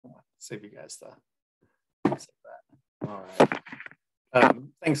save you guys the save that. All right.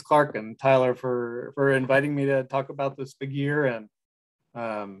 Thanks, Clark and Tyler, for inviting me to talk about this big year, and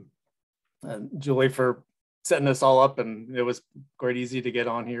Julie for setting this all up. And it was quite easy to get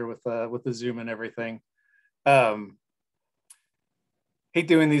on here with the Zoom and everything. Hate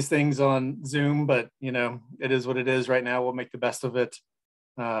doing these things on Zoom, but you know, it is what it is right now. We'll make the best of it.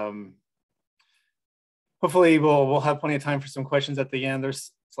 Hopefully we'll have plenty of time for some questions at the end.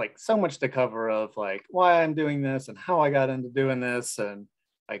 There's like so much to cover of like why I'm doing this and how I got into doing this, and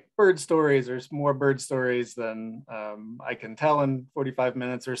like bird stories. There's more bird stories than I can tell in 45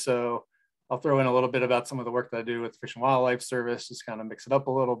 minutes or so. I'll throw in a little bit about some of the work that I do with Fish and Wildlife Service, just kind of mix it up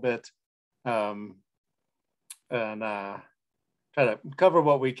a little bit, and try to cover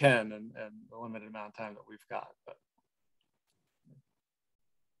what we can in the limited amount of time that we've got. But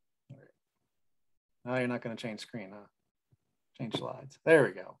no, you're not going to change screen, huh? Change slides. There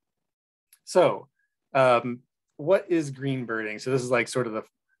we go. So what is green birding? So this is like sort of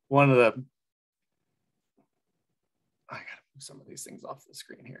one of the, I gotta move some of these things off the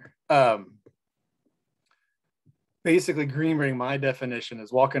screen here. Basically, green birding, my definition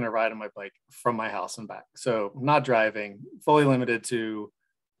is walking or riding my bike from my house and back. So not driving, fully limited to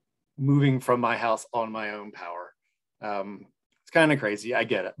moving from my house on my own power. It's kind of crazy, I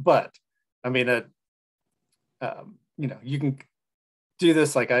get it. But I mean, you know, you can do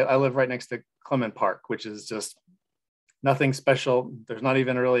this. Like I live right next to Clement Park, which is just nothing special. There's not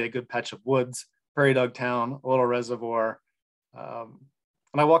even really a good patch of woods, prairie dog town, a little reservoir.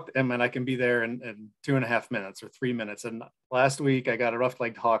 And I walked, and I can be there in 2.5 minutes or 3 minutes. And last week I got a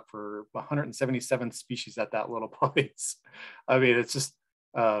rough-legged hawk for 177 species at that little place. I mean, it's just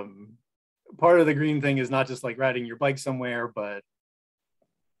part of the green thing is not just like riding your bike somewhere, but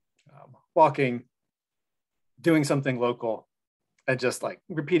walking, doing something local, and just like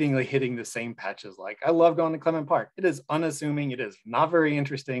repeatedly hitting the same patches. Like I love going to Clement Park. It is unassuming. It is not very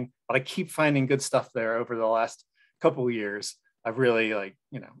interesting, but I keep finding good stuff there over the last couple of years. I've really like,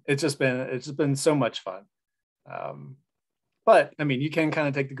 you know, it's just been so much fun. But I mean, you can kind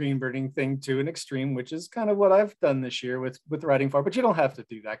of take the green birding thing to an extreme, which is kind of what I've done this year with riding far, but you don't have to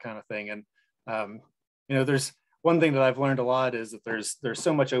do that kind of thing. And, you know, there's one thing that I've learned a lot is that there's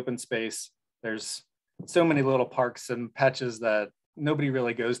so much open space. There's so many little parks and patches that nobody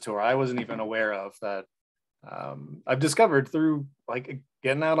really goes to, or I wasn't even aware of, that I've discovered through like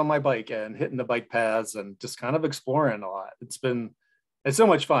getting out on my bike and hitting the bike paths and just kind of exploring a lot. It's so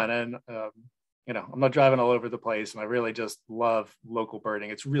much fun. And, you know, I'm not driving all over the place, and I really just love local birding.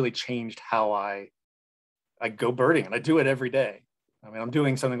 It's really changed how I go birding, and I do it every day. I mean, I'm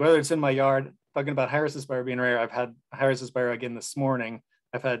doing something, whether it's in my yard, talking about Harris's sparrow being rare. I've had Harris's sparrow again this morning.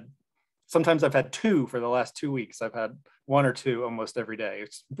 Sometimes I've had 2 for the last 2 weeks. I've had 1 or 2 almost every day.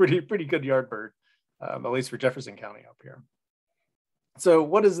 It's pretty good yard bird, at least for Jefferson County up here. So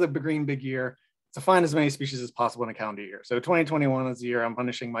what is the green big year? It's to find as many species as possible in a calendar year. So 2021 is the year I'm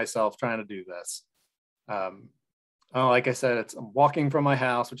punishing myself trying to do this. Like I said, I'm walking from my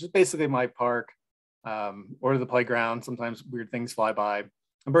house, which is basically my park, or the playground. Sometimes weird things fly by.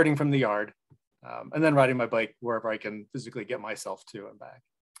 I'm birding from the yard, and then riding my bike wherever I can physically get myself to and back.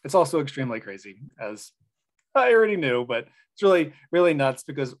 It's also extremely crazy, as I already knew, but it's really, really nuts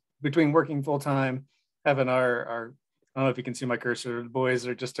because between working full time, having our I don't know if you can see my cursor, the boys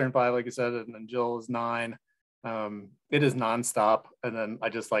are just turned 5, like I said, and then Jill is 9. It is nonstop. And then I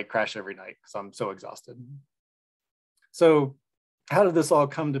just like crash every night because I'm so exhausted. So how did this all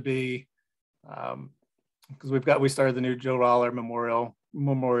come to be? Because we started the new Joe Roller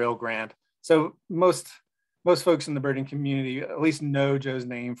Memorial Grant. So most folks in the birding community at least know Joe's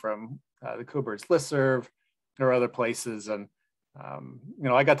name from the Co-Birds listserv or other places. And, you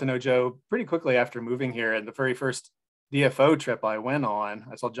know, I got to know Joe pretty quickly after moving here. And the very first DFO trip I went on,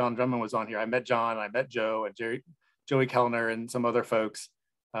 I saw John Drummond was on here. I met John, I met Joe and Joey Kellner and some other folks.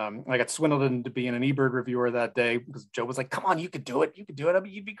 I got swindled into being an eBird reviewer that day because Joe was like, come on, you could do it. You could do it. I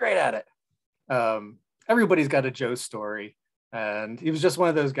mean, you'd be great at it. Everybody's got a Joe story. And he was just one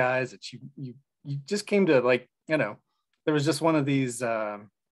of those guys that you just came to, like, you know, there was just one of these,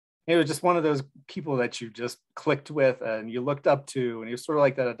 it was just one of those people that you just clicked with and you looked up to. And he was sort of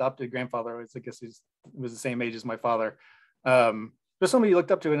like that adopted grandfather. I guess he was the same age as my father. Just somebody you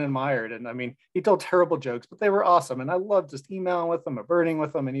looked up to and admired. And I mean, he told terrible jokes, but they were awesome. And I loved just emailing with him or birding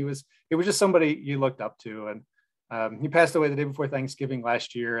with him. And it was just somebody you looked up to. And he passed away the day before Thanksgiving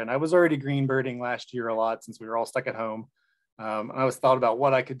last year. And I was already green birding last year a lot since we were all stuck at home. And I was thought about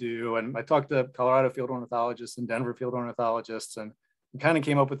what I could do. And I talked to Colorado Field Ornithologists and Denver Field Ornithologists and kind of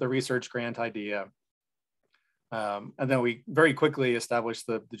came up with the research grant idea. And then we very quickly established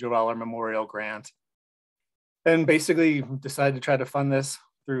the Joe Memorial Grant, and basically decided to try to fund this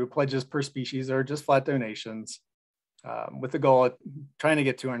through pledges per species or just flat donations, with the goal of trying to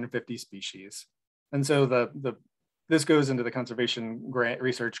get 250 species. And so this goes into the conservation grant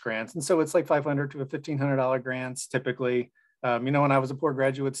research grants. And so it's like $500 to $1,500 grants typically. When I was a poor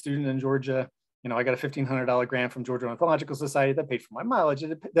graduate student in Georgia, I got a $1,500 grant from Georgia Ornithological Society that paid for my mileage.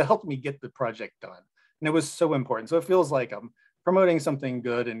 That helped me get the project done. And it was so important. So it feels like I'm promoting something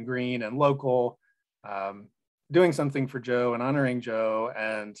good and green and local, doing something for Joe and honoring Joe,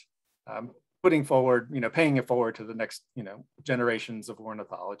 and putting forward, paying it forward to the next, generations of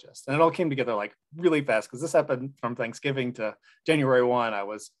ornithologists. And it all came together like really fast, because this happened from Thanksgiving to January 1. I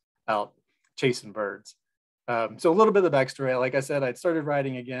was out chasing birds. So a little bit of the backstory. Like I said, I'd started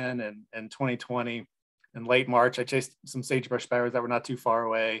writing again in 2020. In late March, I chased some sagebrush sparrows that were not too far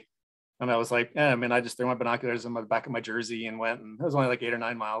away. And I was like, I just threw my binoculars in the back of my jersey and went, and it was only like 8 or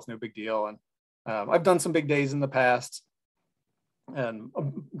 9 miles, no big deal. And I've done some big days in the past, and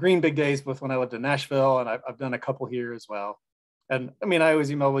green big days, both when I lived in Nashville, and I've done a couple here as well. And I always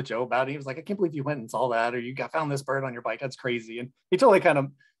emailed with Joe about it. He was like, I can't believe you went and saw that, or you found this bird on your bike. That's crazy. And he totally kind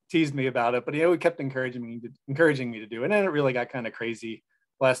of teased me about it, but he kept encouraging me to do it. And then it really got kind of crazy.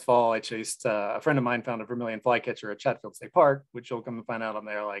 Last fall, I chased, a friend of mine found a vermilion flycatcher at Chatfield State Park, which you'll come to find out I'm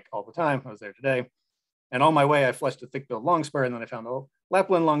there like all the time. I was there today. And on my way, I flushed a thick-billed longspur, and then I found a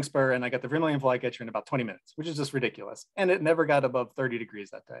Lapland longspur, and I got the vermilion flycatcher in about 20 minutes, which is just ridiculous. And it never got above 30 degrees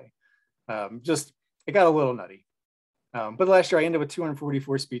that day. It got a little nutty. But last year I ended with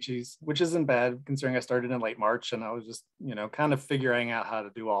 244 species, which isn't bad considering I started in late March, and I was just, kind of figuring out how to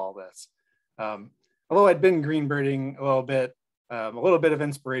do all this. Although I'd been green birding a little bit of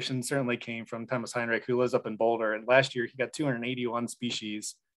inspiration certainly came from Thomas Heinrich, who lives up in Boulder. And last year he got 281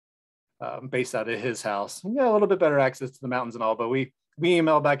 species based out of his house. Yeah, a little bit better access to the mountains and all, but we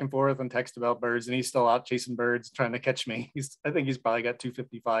email back and forth and text about birds, and he's still out chasing birds, trying to catch me. I think he's probably got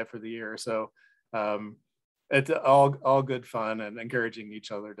 255 for the year. So it's all good fun and encouraging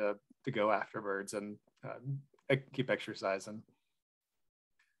each other to go after birds and keep exercising.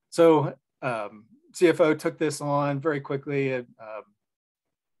 So CFO took this on very quickly.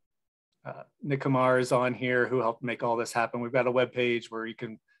 Nick Kamar is on here, who helped make all this happen. We've got a web page where you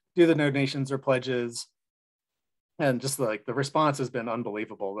can do the donations or pledges, and just like the response has been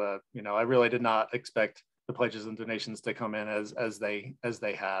unbelievable. I really did not expect the pledges and donations to come in as they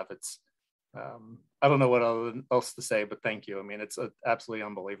have. It's I don't know what else to say, but thank you. It's absolutely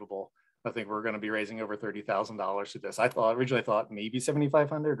unbelievable. I think we're going to be raising over $30,000 to this. I originally thought maybe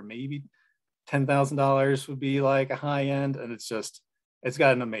 $7,500 or maybe $10,000 would be like a high end, and it's just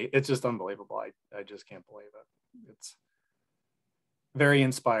unbelievable. I just can't believe it. It's very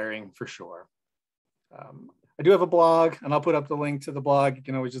inspiring for sure. I do have a blog, and I'll put up the link to the blog. You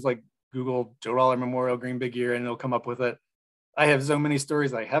can always just like Google Joe Roller Memorial Green Big Year, and it'll come up with it. I have so many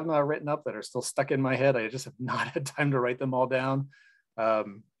stories I have not written up that are still stuck in my head. I just have not had time to write them all down.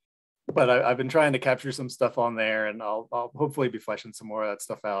 But I've been trying to capture some stuff on there, and I'll hopefully be fleshing some more of that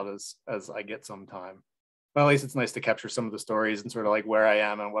stuff out as I get some time. But at least it's nice to capture some of the stories and sort of like where I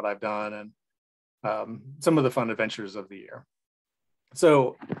am and what I've done, and some of the fun adventures of the year.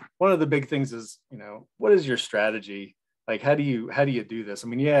 So one of the big things is, what is your strategy? Like, how do you do this?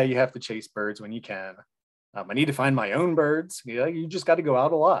 Yeah, you have to chase birds when you can. I need to find my own birds. You just got to go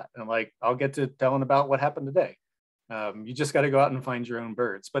out a lot. And I'll get to telling about what happened today. You just got to go out and find your own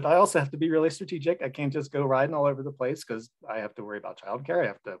birds. But I also have to be really strategic. I can't just go riding all over the place, because I have to worry about childcare. I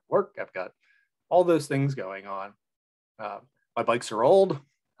have to work. I've got all those things going on. My bikes are old.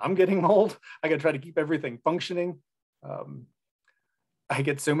 I'm getting old. I got to try to keep everything functioning. I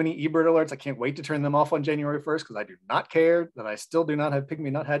get so many eBird alerts. I can't wait to turn them off on January 1st, because I do not care that I still do not have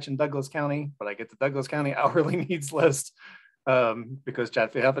pygmy nuthatch in Douglas County, but I get the Douglas County hourly needs list because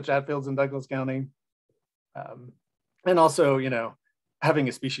half of Chatfield's in Douglas County. And also, having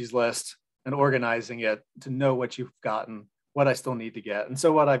a species list and organizing it to know what you've gotten, what I still need to get. And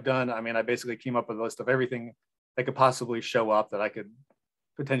so what I've done, I basically came up with a list of everything that could possibly show up that I could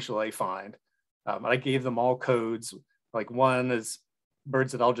potentially find. I gave them all codes. Like one is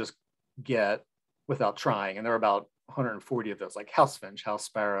birds that I'll just get without trying. And there are about 140 of those, like house finch, house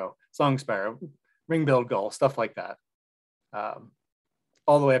sparrow, song sparrow, ring-billed gull, stuff like that.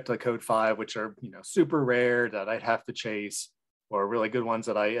 All the way up to code 5, which are, super rare that I'd have to chase, or really good ones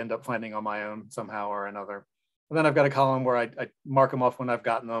that I end up finding on my own somehow or another. And then I've got a column where I mark them off when I've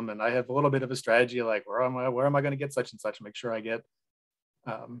gotten them. And I have a little bit of a strategy, like where am I going to get such and such, and make sure I get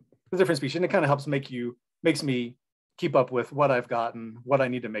the different species. And it kind of helps makes me keep up with what I've gotten, what I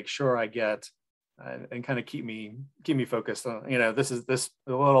need to make sure I get, and kind of keep me focused on, this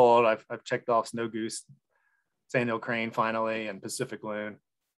a little old. I've checked off snow goose, sandhill crane finally, and Pacific loon.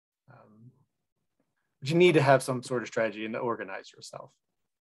 But you need to have some sort of strategy and to organize yourself.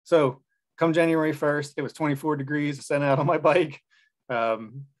 So come January 1st, it was 24 degrees. I sent out on my bike,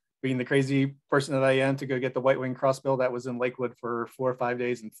 being the crazy person that I am, to go get the white-winged crossbill that was in Lakewood for 4 or 5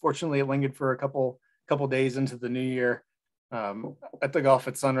 days. And fortunately, it lingered for a couple days into the new year. I took off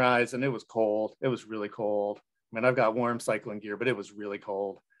at sunrise, and it was cold. It was really cold. I mean, I've got warm cycling gear, but it was really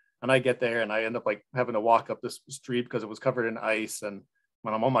cold. And I get there, and I end up like having to walk up this street because it was covered in ice. And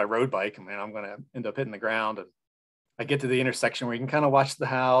when I'm on my road bike, man, I'm going to end up hitting the ground. And I get to the intersection where you can kind of watch the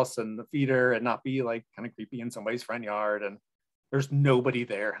house and the feeder and not be like kind of creepy in somebody's front yard. And there's nobody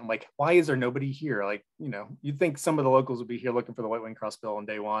there. I'm like, why is there nobody here? Like, you'd think some of the locals would be here looking for the white-winged crossbill on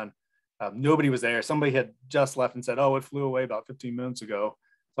day one. Nobody was there. Somebody had just left and said, oh, it flew away about 15 minutes ago.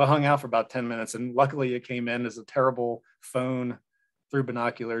 So I hung out for about 10 minutes, and luckily it came in as a terrible phone through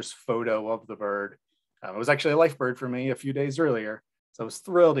binoculars photo of the bird. It was actually a life bird for me a few days earlier. So I was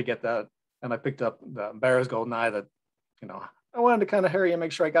thrilled to get that. And I picked up the Barrow's golden eye that, I wanted to kind of hurry and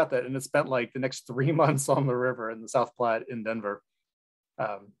make sure I got that. And it spent like the next 3 months on the river in the South Platte in Denver.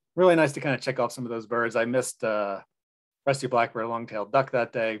 Really nice to kind of check off some of those birds. I missed rusty blackbird, long-tailed duck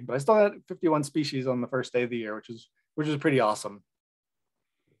that day, but I still had 51 species on the first day of the year, which is pretty awesome.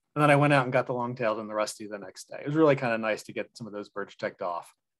 And then I went out and got the long-tailed and the rusty the next day. It was really kind of nice to get some of those birds checked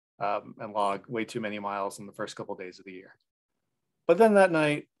off, and log way too many miles in the first couple of days of the year. But then that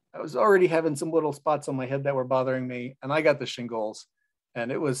night, I was already having some little spots on my head that were bothering me, and I got the shingles, and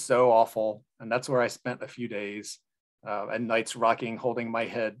it was so awful. And that's where I spent a few days, and nights rocking, holding my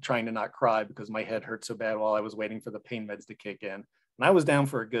head, trying to not cry because my head hurt so bad while I was waiting for the pain meds to kick in. And I was down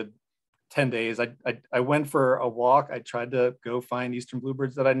for a good 10 days. I went for a walk. I tried to go find eastern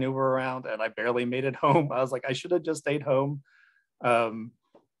bluebirds that I knew were around, and I barely made it home. I was like, I should have just stayed home. I'm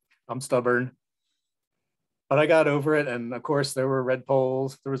stubborn. But I got over it, and of course there were red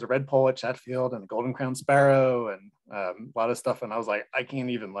poles. There was a red pole at Chatfield and a golden crown sparrow and a lot of stuff. And I was like, I can't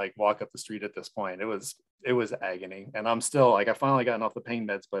even like walk up the street at this point. It was agony. And I'm still like, I finally gotten off the pain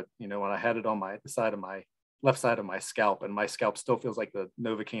meds, but when I had it on my left side of my scalp, and my scalp still feels like the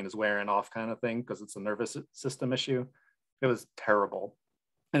Novocaine is wearing off kind of thing because it's a nervous system issue. It was terrible.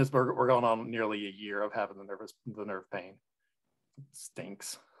 And we're going on nearly a year of having the nerve pain. It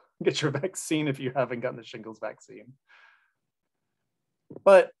stinks. Get your vaccine if you haven't gotten the shingles vaccine.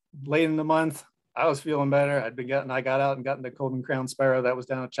 But late in the month, I was feeling better. I got out and gotten the golden crown sparrow that was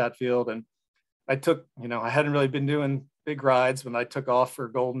down at Chatfield. And I took, I hadn't really been doing big rides when I took off for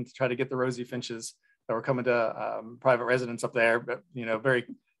golden to try to get the rosy finches that were coming to private residence up there. But,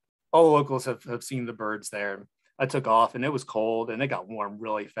 all the locals have seen the birds there. I took off, and it was cold, and it got warm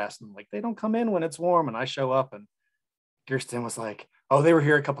really fast. And like, they don't come in when it's warm. And I show up, and Kirsten was like, oh, they were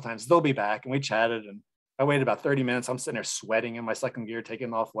here a couple times. They'll be back. And we chatted, and I waited about 30 minutes. I'm sitting there sweating in my cycling gear,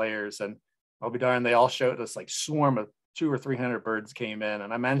 taking off layers. And I'll be darned, they all showed us like swarm of 200 or 300 birds came in.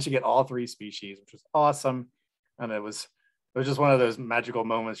 And I managed to get all 3 species, which was awesome. And it was just one of those magical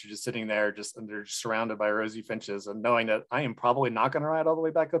moments. You're just sitting there, and they're just surrounded by rosy finches, and knowing that I am probably not going to ride all the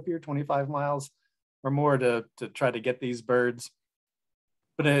way back up here 25 miles or more to try to get these birds.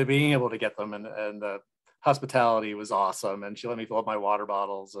 But being able to get them, and the hospitality was awesome, and she let me fill up my water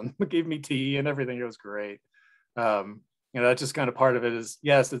bottles and gave me tea and everything. It was great. That's just kind of part of it. Is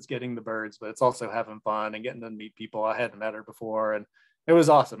yes, it's getting the birds, but it's also having fun and getting to meet people I hadn't met her before, and it was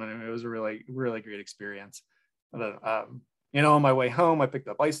awesome. And it was a really, really great experience. And then, on my way home, I picked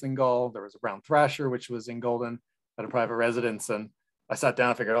up Iceland gull. There was a brown thrasher, which was in Golden at a private residence, and I sat down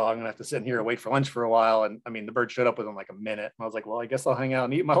and figured, I'm gonna have to sit in here and wait for lunch for a while. And I mean, the bird showed up within like a minute, and I was like, well, I guess I'll hang out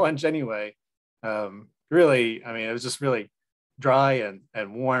and eat my lunch anyway. Really, I mean, it was just really dry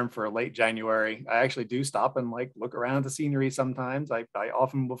and warm for late January. I actually do stop and like look around the scenery sometimes. I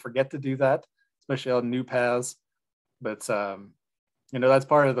often will forget to do that, especially on new paths. But that's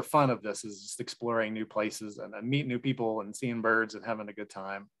part of the fun of this, is just exploring new places and meeting new people and seeing birds and having a good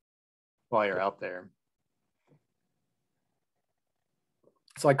time while you're out there.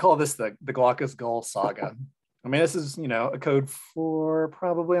 So I call this the Glaucus gull saga. I mean, this is, a code 4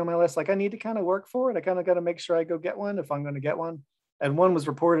 probably on my list. Like, I need to kind of work for it. I kind of got to make sure I go get one if I'm going to get one. And one was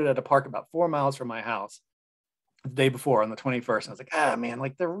reported at a park about 4 miles from my house the day before on the 21st. I was like, man,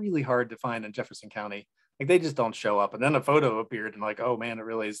 like they're really hard to find in Jefferson County. Like they just don't show up. And then a photo appeared and like, oh man, it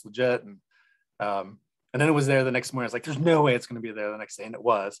really is legit. And then it was there the next morning. I was like, there's no way it's going to be there the next day. And it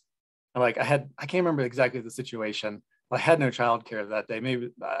was. And like, I can't remember exactly the situation. I had no childcare that day. Maybe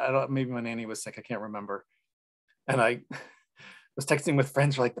my nanny was sick. I can't remember. And I was texting with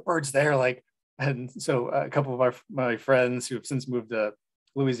friends, like, the bird's there. Like, And so a couple of my friends who have since moved to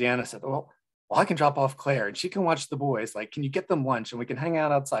Louisiana said, well, I can drop off Claire and she can watch the boys. Like, can you get them lunch and we can hang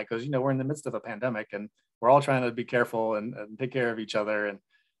out outside? Because, we're in the midst of a pandemic and we're all trying to be careful and take care of each other. And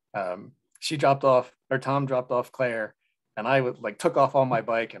Tom dropped off Claire, and I took off on my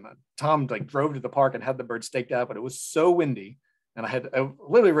bike, and Tom drove to the park and had the bird staked out, but it was so windy. And I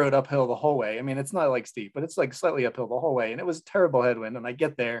literally rode uphill the whole way. I mean, it's not steep, but it's slightly uphill the whole way. And it was a terrible headwind. And I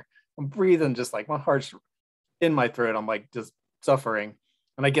get there, I'm breathing just my heart's in my throat. I'm just suffering.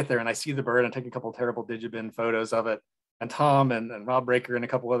 And I get there and I see the bird and take a couple of terrible digibin photos of it. And Tom and Rob Breaker and a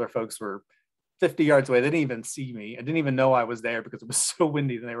couple other folks were 50 yards away. They didn't even see me. I didn't even know I was there because it was so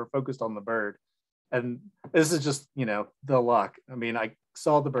windy and they were focused on the bird. And this is just, the luck. I mean, I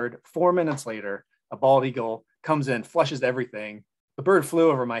saw the bird 4 minutes later, a bald eagle comes in, flushes everything. The bird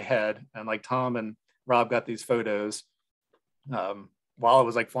flew over my head, and Tom and Rob got these photos while it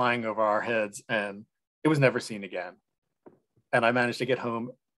was flying over our heads, and it was never seen again. And I managed to get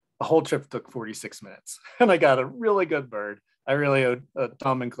home. The whole trip took 46 minutes, and I got a really good bird. I really owed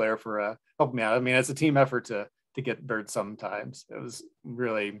Tom and Claire for helping me out. I mean, it's a team effort to get birds sometimes. It was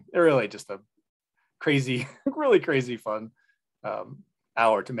really just a crazy, really crazy fun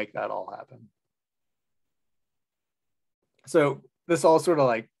hour to make that all happen. So this all sort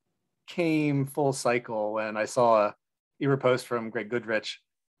of came full cycle when I saw a Eber post from Greg Goodrich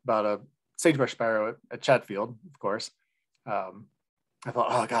about a sagebrush sparrow at Chatfield, of course. I thought,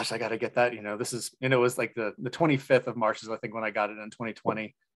 oh gosh, I got to get that. This is, it was the 25th of March is I think when I got it in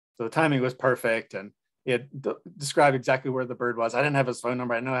 2020. So the timing was perfect, and it described exactly where the bird was. I didn't have his phone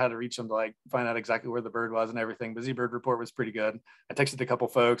number. I didn't know how to reach him to find out exactly where the bird was and everything. The Z-Bird report was pretty good. I texted a couple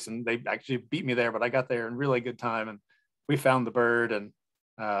folks and they actually beat me there, but I got there in really good time and we found the bird. And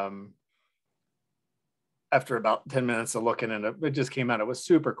after about 10 minutes of looking, and it just came out, it was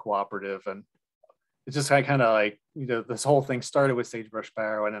super cooperative. And it's just kind of this whole thing started with sagebrush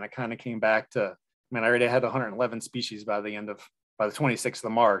sparrow, and then I kind of came back to, I already had 111 species by the 26th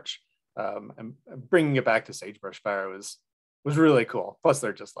of March. And bringing it back to sagebrush sparrow was really cool. Plus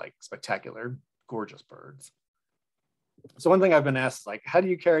they're just spectacular, gorgeous birds. So one thing I've been asked is how do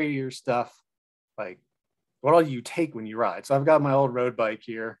you carry your stuff? What all do you take when you ride? So I've got my old road bike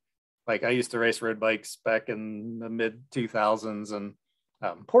here. I used to race road bikes back in the mid 2000s and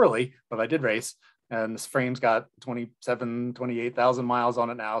poorly, but I did race. And this frame's got 28,000 miles on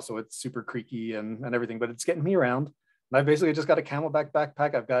it now. So it's super creaky and everything, but it's getting me around. And I've basically just got a Camelback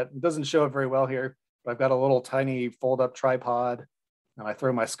backpack. It doesn't show up very well here, but I've got a little tiny fold up tripod, and I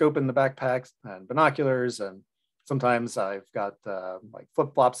throw my scope in the backpack and binoculars. And sometimes I've got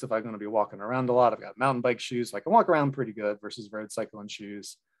flip flops if I'm going to be walking around a lot. I've got mountain bike shoes, so I can walk around pretty good versus road cycling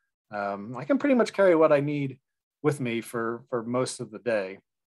shoes. I can pretty much carry what I need with me for most of the day.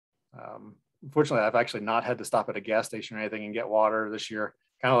 Unfortunately, I've actually not had to stop at a gas station or anything and get water this year.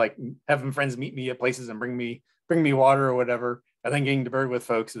 Kind of having friends meet me at places and bring me water or whatever. I think getting to bird with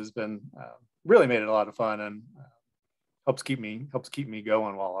folks has been really made it a lot of fun and helps keep me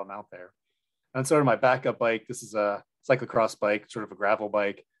going while I'm out there. And sort of my backup bike, this is a cyclocross bike, sort of a gravel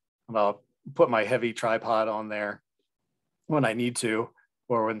bike. And I'll put my heavy tripod on there when I need to,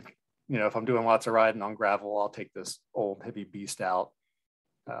 or when, if I'm doing lots of riding on gravel, I'll take this old heavy beast out.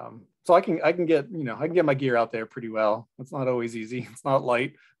 So I can get my gear out there pretty well. It's not always easy. It's not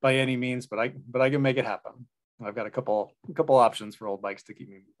light by any means, but I can make it happen. I've got a couple options for old bikes to keep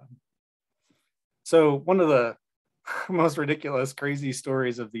me moving. So one of the most ridiculous, crazy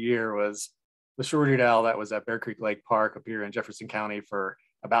stories of the year was the short-eared owl that was at Bear Creek Lake Park up here in Jefferson County for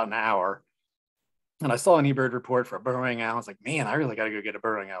about an hour. And I saw an eBird report for a burrowing owl. I was like, man, I really got to go get a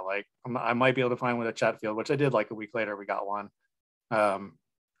burrowing owl. I might be able to find one at Chatfield, which I did. A week later, we got one. I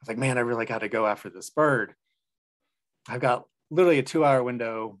was like, man, I really got to go after this bird. I've got literally a 2-hour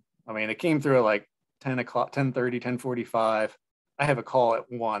window. It came through at 10 o'clock, 10:30, 10:45. I have a call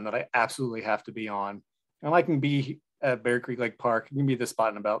at 1 that I absolutely have to be on. And I can be at Bear Creek Lake Park. You can be at the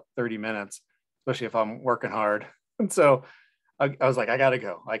spot in about 30 minutes, especially if I'm working hard. And so I was like, I got to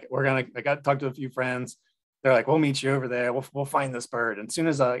go. I got to talk to a few friends. They're like, we'll meet you over there. We'll find this bird. And as soon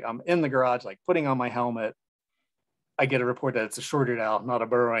as I'm in the garage, putting on my helmet, I get a report that it's a short-eared owl, not a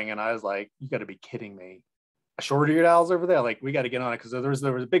burrowing. And I was like, you got to be kidding me. A short-eared owl's over there? We got to get on it, because there was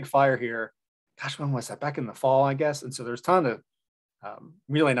a big fire here. Gosh, when was that? Back in the fall, I guess. And so there's a ton of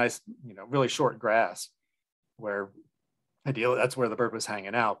really nice, really short grass where ideally that's where the bird was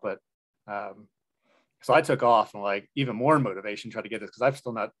hanging out. But so I took off and even more motivation to try to get this, because I've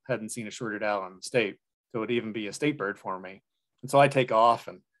still hadn't seen a short-eared owl in the state. So it would even be a state bird for me. And so I take off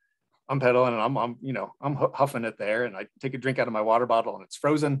and I'm pedaling and I'm huffing it there, and I take a drink out of my water bottle and it's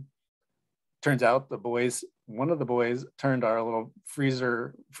frozen. turns out one of the boys turned our little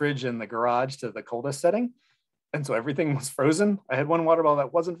fridge in the garage to the coldest setting. And so everything was frozen. I had one water bottle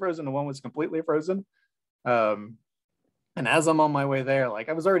that wasn't frozen and one was completely frozen. And as I'm on my way there, like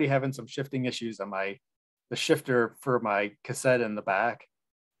I was already having some shifting issues on the shifter for my cassette in the back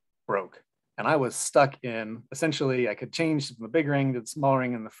broke. And I was stuck in, essentially I could change from the big ring to the small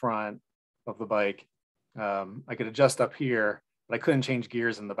ring in the front of the bike. I could adjust up here, but I couldn't change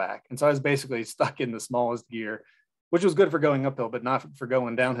gears in the back. And so I was basically stuck in the smallest gear, which was good for going uphill, but not for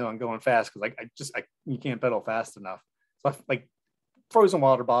going downhill and going fast. Cause you can't pedal fast enough. So like frozen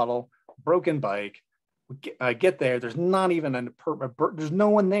water bottle, broken bike. I get there. There's not even there's no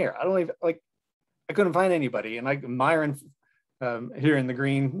one there. I don't even I couldn't find anybody. And Myron here in the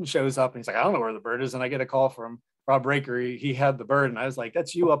green shows up and he's like, I don't know where the bird is. And I get a call from Rob Raker. He had the bird and I was like,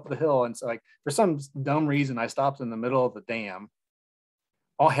 that's you up the hill. And so like, for some dumb reason, I stopped in the middle of the dam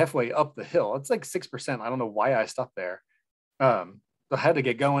all halfway up the hill. It's like 6%. I don't know why I stopped there. So I had to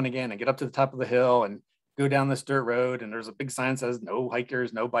get going again and get up to the top of the hill and go down this dirt road. And there's a big sign that says no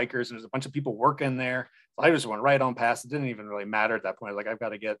hikers, no bikers. And there's a bunch of people working there. So I just went right on past. It didn't even really matter at that point. I was like, I've got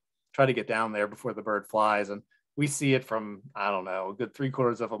to try to get down there before the bird flies. And we see it from, I don't know, a good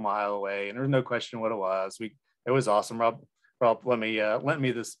 3/4 of a mile away. And there's no question what it was. It was awesome. Rob lent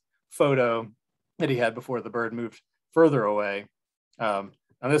me this photo that he had before the bird moved further away.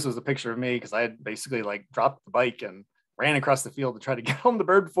 And this was a picture of me because I had basically like dropped the bike and ran across the field to try to get home the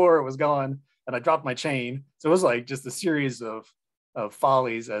bird before it was gone. And I dropped my chain. So it was like just a series of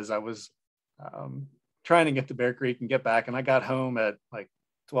follies as I was trying to get to Bear Creek and get back. And I got home at like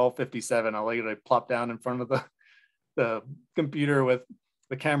 12:57. I literally plopped down in front of the computer with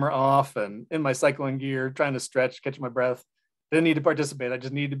the camera off and in my cycling gear, trying to stretch, catch my breath. Didn't need to participate. I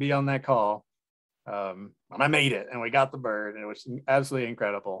just needed to be on that call. And I made it and we got the bird and it was absolutely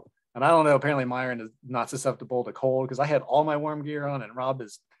incredible. And I don't know, apparently Myron is not susceptible to cold because I had all my warm gear on and Rob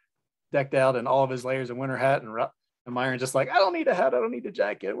is decked out in all of his layers and winter hat and Myron just like, I don't need a hat. I don't need a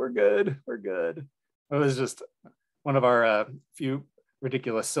jacket. We're good. We're good. It was just one of our few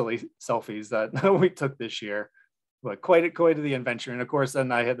ridiculous, silly selfies that we took this year. But quite the adventure. And of course,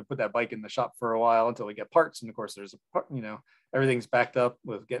 then I had to put that bike in the shop for a while until we get parts. And of course, there's everything's backed up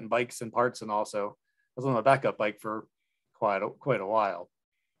with getting bikes and parts. And also, I was on a backup bike for quite a while.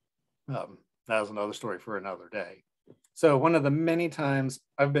 That was another story for another day. So one of the many times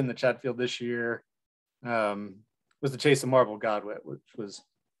I've been to Chatfield this year was to chase a marble godwit,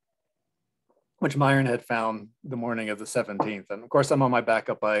 which Myron had found the morning of the 17th. And of course, I'm on my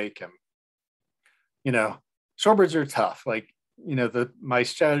backup bike and, shorebirds are tough. Like, my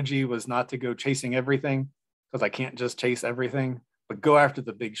strategy was not to go chasing everything because I can't just chase everything, but go after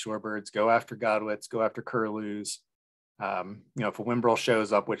the big shorebirds, go after godwits, go after curlews. If a whimbrel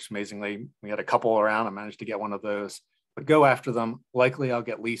shows up, which amazingly we had a couple around, I managed to get one of those, but go after them. Likely I'll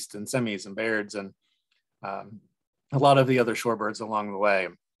get least and semis and bairds and a lot of the other shorebirds along the way.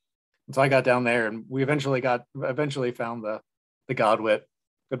 And so I got down there and we eventually found the godwit.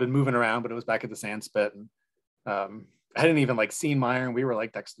 I'd been moving around, but it was back at the sand spit. And I hadn't even seen Myron. We were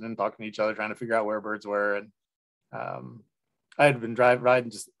texting and talking to each other, trying to figure out where birds were. And I had been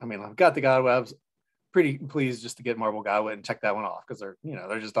riding I've got the godwit. I was pretty pleased just to get marble godwit and check that one off because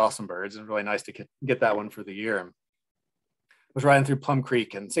they're just awesome birds and really nice to get that one for the year. And I was riding through Plum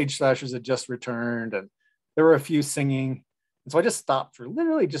Creek and sage thrashers had just returned and there were a few singing. And so I just stopped for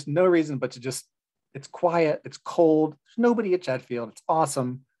literally just no reason, but it's quiet, it's cold, there's nobody at Chatfield, it's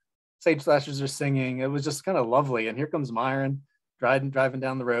awesome. Sage thrashers are singing. It was just kind of lovely. And here comes Myron driving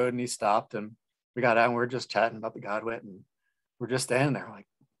down the road and he stopped and we got out and we were just chatting about the godwit and we're just standing there like,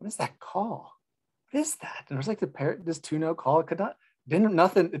 what is that call? What is that? And it was this 2-note call. It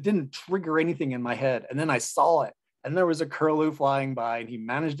didn't trigger anything in my head. And then I saw it and there was a curlew flying by and he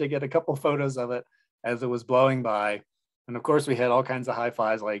managed to get a couple photos of it as it was blowing by. And of course we had all kinds of high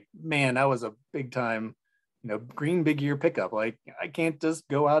fives like, man, that was a big time, green big ear pickup. Like I can't just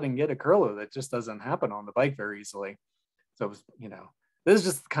go out and get a curlew. That just doesn't happen on the bike very easily. So it was, this is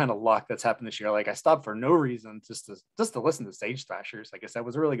just the kind of luck that's happened this year. Like I stopped for no reason just to listen to sage thrashers. I guess that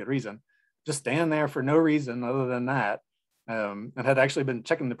was a really good reason. Just stand there for no reason other than that. And had actually been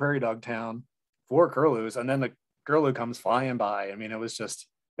checking the prairie dog town for curlews. And then the curlew comes flying by. I mean, it was just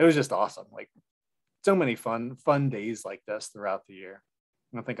awesome. Like so many fun days like this throughout the year.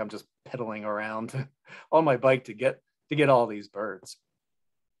 I think I'm just pedaling around on my bike to get all these birds.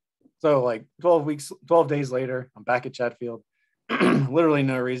 So 12 days later, I'm back at Chatfield. Literally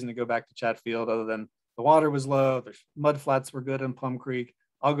no reason to go back to Chatfield other than the water was low. The mud flats were good in Plum Creek.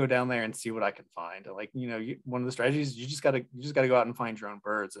 I'll go down there and see what I can find. One of the strategies, you just got to go out and find your own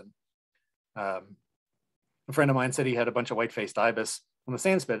birds. And A friend of mine said he had a bunch of white-faced ibis on the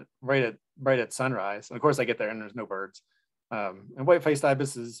sand spit right at sunrise. And of course, I get there and there's no birds. And white-faced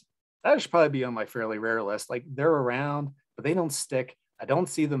ibises, that should probably be on my fairly rare list. Like, they're around, but they don't stick. I don't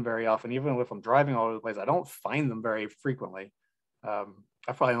see them very often. Even if I'm driving all over the place, I don't find them very frequently.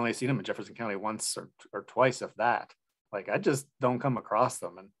 I've probably only seen them in Jefferson County once or twice, if that. Like, I just don't come across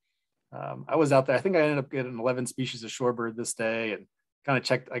them. And I was out there. I think I ended up getting 11 species of shorebird this day, and kind of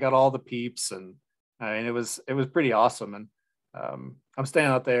checked. I got all the peeps, and I mean, it was pretty awesome. And I'm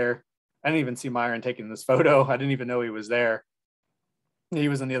standing out there. I didn't even see Myron taking this photo. I didn't even know he was there. He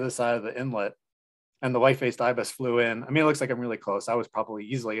was on the other side of the inlet, and the white-faced ibis flew in. I mean, it looks like I'm really close. I was probably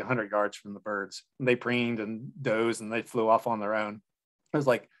easily 100 yards from the birds. And they preened and dozed, and they flew off on their own. It was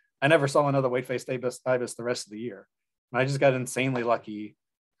like, I never saw another white-faced ibis the rest of the year. And I just got insanely lucky.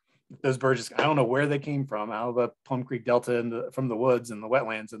 Those birds, I don't know where they came from, out of the Plum Creek Delta and from the woods and the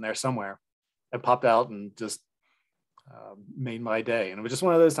wetlands in there somewhere, and popped out and just made my day. And it was just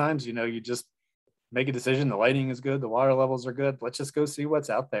one of those times, you just make a decision. The lighting is good. The water levels are good. Let's just go see what's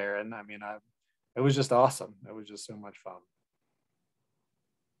out there. And I mean, it was just awesome. It was just so much fun.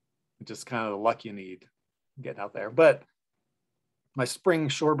 Just kind of the luck you need getting out there. But my spring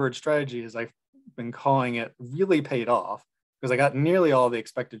shorebird strategy, as I've been calling it, really paid off, because I got nearly all the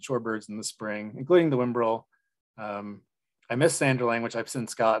expected shorebirds in the spring, including the whimbrel. I missed sanderling, which I've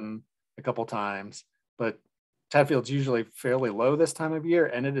since gotten a couple times, but Chatfield's usually fairly low this time of year,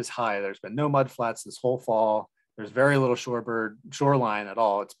 and it is high. There's been no mud flats this whole fall. There's very little shorebird shoreline at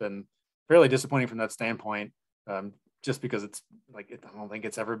all. It's been fairly disappointing from that standpoint, just because it's like, I don't think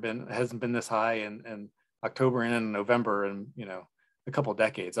it hasn't been this high in October and in November and a couple of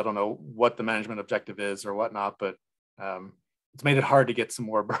decades. I don't know what the management objective is or whatnot, but it's made it hard to get some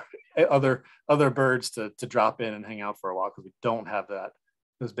more other birds to drop in and hang out for a while, because we don't have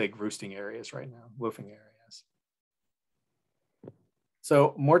those big roosting areas right now, woofing areas.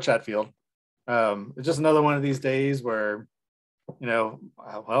 So more Chatfield. It's just another one of these days where,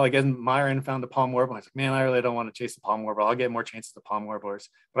 well, again, Myron found the palm warbler. I was like, man, I really don't want to chase the palm warbler. I'll get more chances of palm warblers,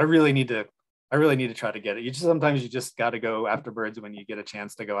 but I really need to try to get it. Sometimes you just got to go after birds when you get a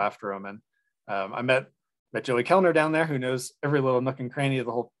chance to go after them. And I met Joey Kellner down there, who knows every little nook and cranny of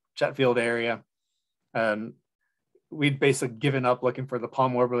the whole Chatfield area. And we'd basically given up looking for the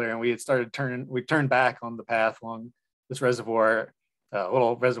palm warbler, and we turned back on the path along this reservoir, a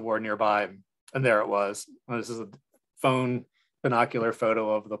little reservoir nearby, and there it was. This is a phone binocular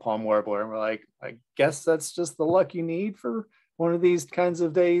photo of the palm warbler, and we're like, I guess that's just the luck you need for one of these kinds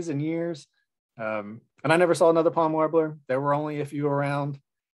of days and years. And I never saw another palm warbler. There were only a few around.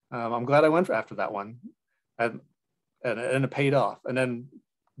 I'm glad I went after that one, and it paid off. And then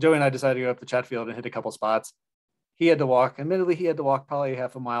Joey and I decided to go up to Chatfield and hit a couple spots. Admittedly, he had to walk probably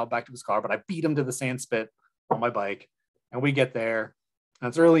half a mile back to his car, but I beat him to the sand spit on my bike. And we get there, and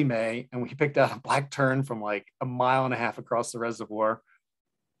it's early May, and we picked out a black tern from like a mile and a half across the reservoir,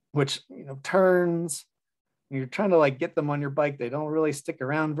 which, terns, you're trying to like get them on your bike. They don't really stick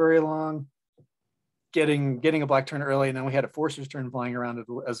around very long. Getting a black tern early, and then we had a Forster's tern flying around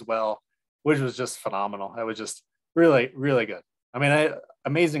as well, which was just phenomenal. That was just really, really good. I mean,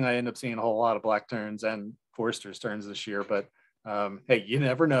 amazing. I ended up seeing a whole lot of black terns and Forster's terns this year, but hey, you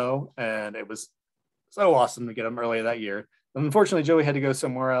never know. And it was so awesome to get them early that year. Unfortunately, Joey had to go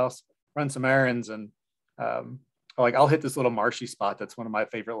somewhere else, run some errands, and I'll hit this little marshy spot. That's one of my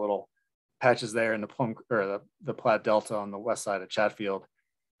favorite little patches there in the Platte Delta on the west side of Chatfield.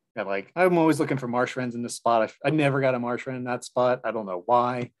 And I'm always looking for marsh wrens in this spot. I never got a marsh wren in that spot. I don't know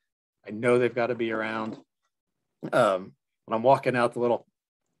why. I know they've got to be around. When I'm walking out the little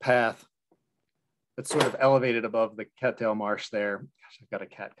path that's sort of elevated above the cattail marsh there. Gosh, I've got a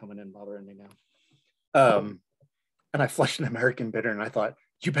cat coming in bothering me now. And I flushed an American bittern, and I thought,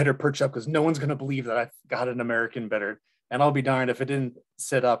 you better perch up, because no one's going to believe that I've got an American bittern. And I'll be darned if it didn't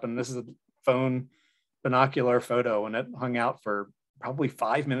sit up. And this is a phone binocular photo, and it hung out for probably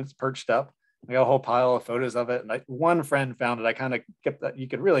 5 minutes perched up. I got a whole pile of photos of it. And one friend found it. I kind of kept that. You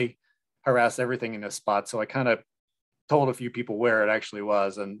could really harass everything in this spot. So I kind of told a few people where it actually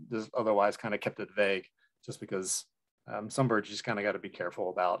was, and just otherwise kind of kept it vague, just because some birds you just kind of got to be careful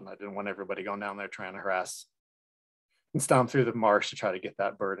about. And I didn't want everybody going down there trying to harass and stomp through the marsh to try to get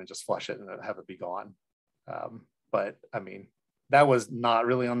that bird and just flush it and have it be gone. But I mean, that was not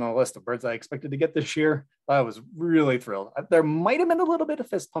really on the list of birds I expected to get this year. I was really thrilled. There might have been a little bit of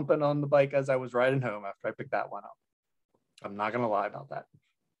fist pumping on the bike as I was riding home after I picked that one up. I'm not going to lie about that.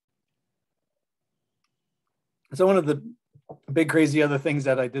 So one of the big crazy other things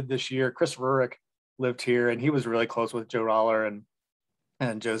that I did this year, Chris Rurik lived here, and he was really close with Joe Roller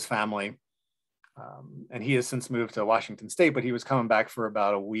and Joe's family. And he has since moved to Washington State, but he was coming back for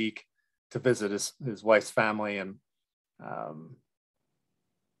about a week to visit his wife's family. And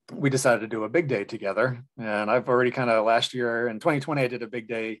we decided to do a big day together. And I've already kind of last year in 2020, I did a big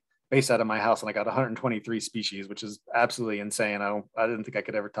day based out of my house and I got 123 species, which is absolutely insane. I didn't think I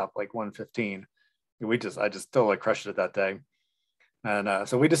could ever top like 115. I just totally crushed it that day. And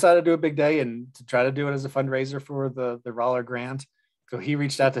so we decided to do a big day and to try to do it as a fundraiser for the Roller grant. So he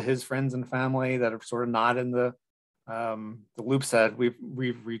reached out to his friends and family that are sort of not in the loops that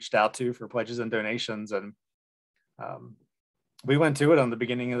we've reached out to for pledges and donations. And we went to it on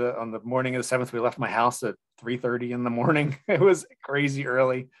the morning of the 7th. We left my house at 3:30 in the morning. It was crazy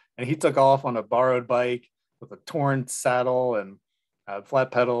early. And he took off on a borrowed bike with a torn saddle and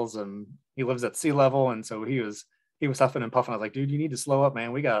flat pedals. And he lives at sea level. And so he was huffing and puffing. I was like, dude, you need to slow up,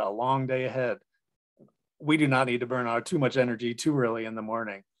 man. We got a long day ahead. We do not need to burn out too much energy too early in the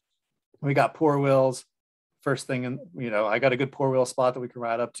morning. We got pour wheels first thing. And, I got a good pour wheel spot that we can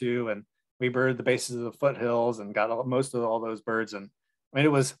ride up to. And we birded the bases of the foothills and got most of all those birds. And I mean,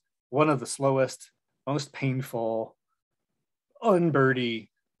 it was one of the slowest, most painful, unbirdie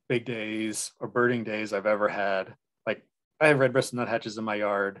big days or birding days I've ever had. Like I have red-breasted nuthatches in my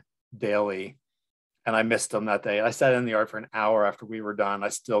yard daily. And I missed them that day. I sat in the yard for an hour after we were done. I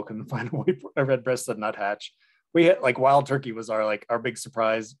still couldn't find a red-breasted nuthatch. We had like wild turkey was our big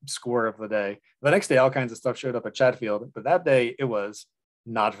surprise score of the day. The next day, all kinds of stuff showed up at Chatfield, but that day it was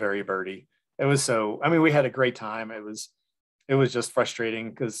not very birdie. It was we had a great time. It was just frustrating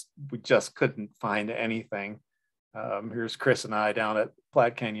because we just couldn't find anything. Here's Chris and I down at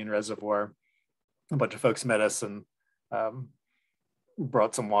Platte Canyon Reservoir. A bunch of folks met us and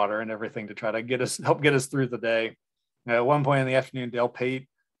brought some water and everything to try to help get us through the day. At one point in the afternoon, Dale Pate,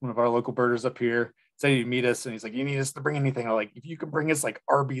 one of our local birders up here, said he'd meet us and he's like, you need us to bring anything? I'm like, if you can bring us like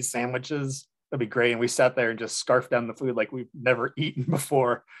Arby's sandwiches, that'd be great. And we sat there and just scarfed down the food like we've never eaten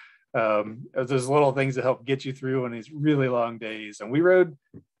before. There's little things that help get you through on these really long days. And we rode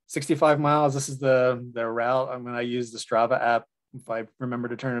 65 miles. This is the route. I'm going to use the Strava app if I remember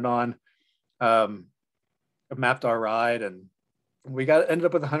to turn it on. I've mapped our ride and we ended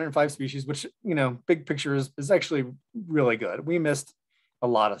up with 105 species, which, big picture is actually really good. We missed a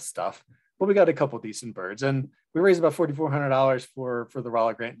lot of stuff, but we got a couple decent birds and we raised about $4,400 for the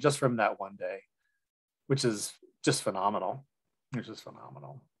Roller grant just from that one day, which is just phenomenal. It's just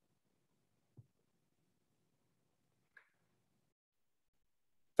phenomenal.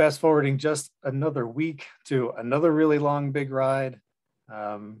 Fast forwarding just another week to another really long big ride.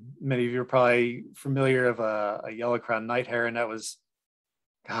 Many of you are probably familiar of a yellow-crowned night heron that was,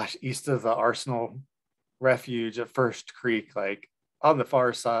 east of the Arsenal Refuge at First Creek, like on the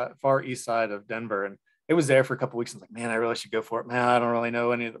far east side of Denver. And it was there for a couple of weeks. I was like, man, I really should go for it. Man, I don't really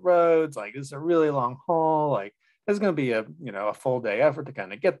know any of the roads. Like, it's a really long haul. Like, it's going to be a full day effort to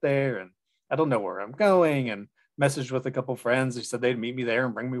kind of get there. And I don't know where I'm going. And messaged with a couple of friends. They said they'd meet me there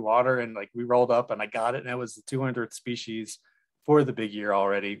and bring me water. And like, we rolled up and I got it. And it was the 200th species for the big year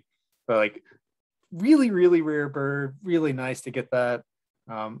already. But like really, really rare bird, really nice to get that.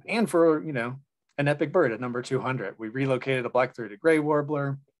 And for, an epic bird at number 200. We relocated a black-throated gray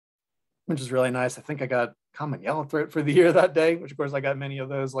warbler, which is really nice. I think I got common yellow throat for the year that day, which of course I got many of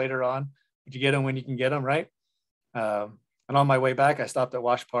those later on. But you get them when you can get them, right? And on my way back, I stopped at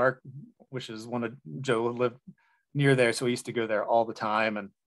Wash Park, which is one of Joe lived near there. So we used to go there all the time. And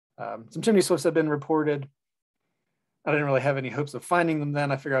some chimney swifts have been reported. I didn't really have any hopes of finding them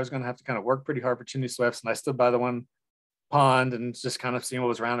then. I figured I was going to have to kind of work pretty hard for chimney swifts. And I stood by the one pond and just kind of seeing what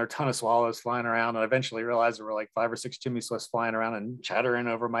was around. There were a ton of swallows flying around. And I eventually realized there were like 5 or 6 chimney swifts flying around and chattering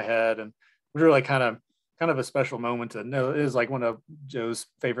over my head. And it was really kind of a special moment to know it is like one of Joe's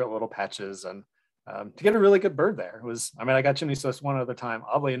favorite little patches. And to get a really good bird there I got chimney swifts one other time,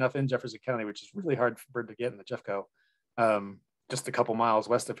 oddly enough, in Jefferson County, which is really hard for bird to get in the Jeffco, just a couple miles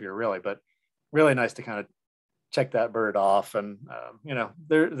west of here, really. But really nice to kind of check that bird off. And,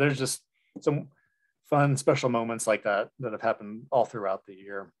 there's just some fun, special moments like that have happened all throughout the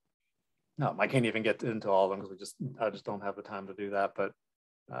year. No, I can't even get into all of them because I just don't have the time to do that. But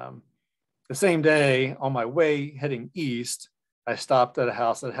the same day on my way heading east, I stopped at a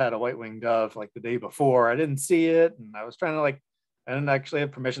house that had a white-winged dove like the day before. I didn't see it. And I was trying to I didn't actually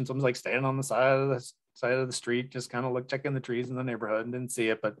have permission. Someone's like standing on the side of the street, just kind of checking the trees in the neighborhood and didn't see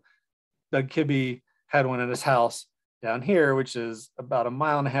it. But Doug Kibbe had one at his house down here, which is about 1.5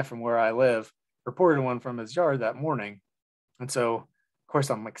 miles from where I live, reported one from his yard that morning. And so, of course,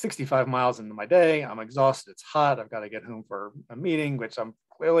 I'm like 65 miles into my day. I'm exhausted. It's hot. I've got to get home for a meeting, which I'm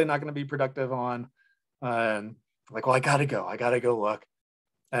clearly not going to be productive on. And I'm like, well, I got to go look.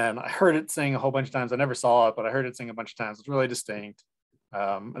 And I heard it sing a whole bunch of times. I never saw it, but I heard it sing a bunch of times. It's really distinct.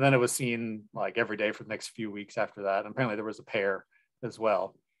 And then it was seen like every day for the next few weeks after that. And apparently there was a pair as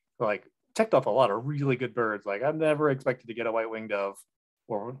well. So, like, ticked off a lot of really good birds. Like, I've never expected to get a white-winged dove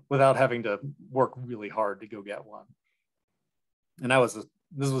or without having to work really hard to go get one. And this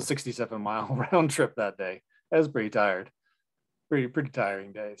was a 67-mile round trip that day. I was pretty tired, pretty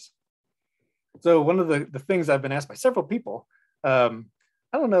tiring days. So one of the things I've been asked by several people, I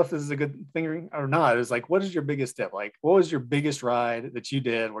don't know if this is a good thing or not, is like, what is your biggest tip? Like, what was your biggest ride that you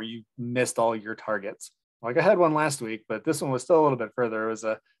did where you missed all your targets? Like, I had one last week, but this one was still a little bit further. It was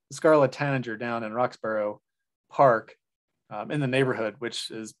a scarlet tanager down in Roxborough Park in the neighborhood, which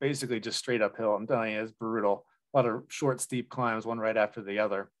is basically just straight uphill. I'm telling you, it's brutal. A lot of short, steep climbs, one right after the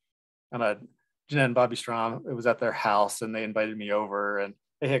other. And Jeanette and Bobby Strom, it was at their house, and they invited me over, and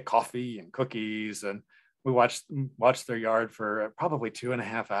they had coffee and cookies, and we watched their yard for probably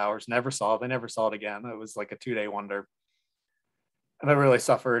 2.5 hours. They never saw it again. It was like a 2-day wonder. And I really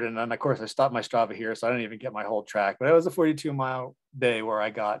suffered. And then, of course, I stopped my Strava here, so I didn't even get my whole track. But it was a 42-mile day where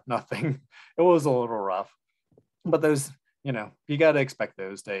I got nothing. It was a little rough. But those, you got to expect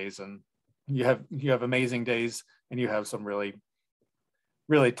those days. And you have amazing days, and you have some really,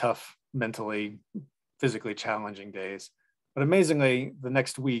 really tough, mentally, physically challenging days. But amazingly, the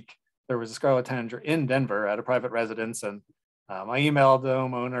next week, there was a scarlet tanager in Denver at a private residence. And I emailed the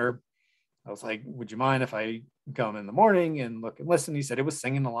homeowner. I was like, would you mind if I come in the morning and look and listen? He said it was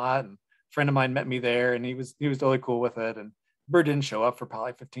singing a lot. And a friend of mine met me there, and he was totally cool with it. And the bird didn't show up for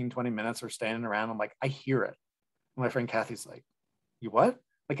probably 15-20 minutes or standing around. I'm like, I hear it. And my friend Kathy's like, you what?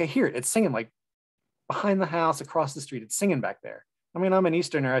 Like, I hear it. It's singing like behind the house, across the street. It's singing back there. I mean, I'm an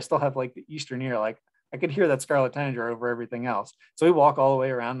Easterner. I still have like the Eastern ear. Like, I could hear that scarlet tanager over everything else. So we walk all the way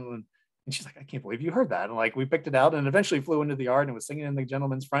around, and she's like, I can't believe you heard that. And like, we picked it out, and eventually flew into the yard and was singing in the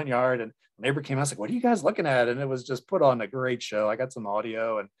gentleman's front yard. And the neighbor came out, I was like, what are you guys looking at? And it was just put on a great show. I got some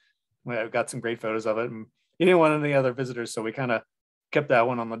audio, and I got some great photos of it. And he didn't want any other visitors, so we kind of kept that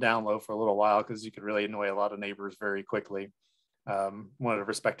one on the down low for a little while, because you could really annoy a lot of neighbors very quickly. Wanted to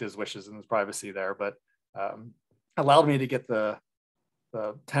respect his wishes and his privacy there, but allowed me to get the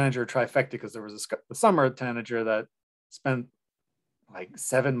tanager trifecta, because there was the summer tanager that spent like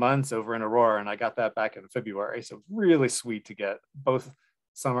 7 months over in Aurora, and I got that back in February. So really sweet to get both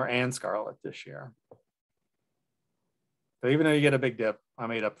summer and scarlet this year. So even though you get a big dip, I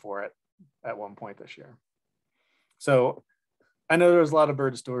made up for it at one point this year. So I know there's a lot of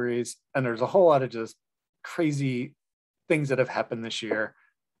bird stories, and there's a whole lot of just crazy things that have happened this year.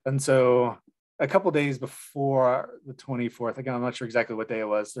 And so a couple days before the 24th, again, I'm not sure exactly what day it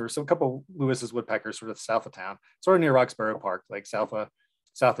was, there were a couple Lewis's woodpeckers sort of south of town, sort of near Roxborough Park, like south of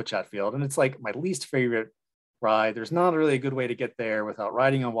Chatfield. And it's like my least favorite ride. There's not really a good way to get there without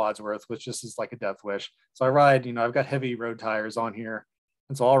riding on Wadsworth, which just is like a death wish. So I ride, I've got heavy road tires on here.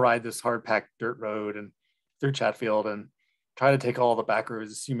 And so I'll ride this hard packed dirt road and through Chatfield and try to take all the back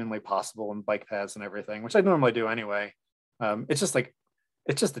roads as humanly possible and bike paths and everything, which I normally do anyway. It's just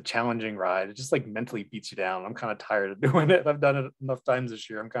a challenging ride. It just like mentally beats you down. I'm kind of tired of doing it. I've done it enough times this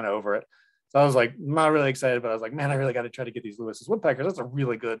year. I'm kind of over it. So I was like, not really excited, but I was like, man, I really got to try to get these Lewis's woodpeckers. That's a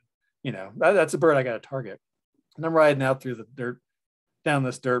really good, that's a bird I got to target. And I'm riding out through the dirt, down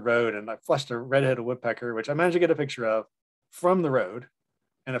this dirt road, and I flushed a red-headed woodpecker, which I managed to get a picture of from the road.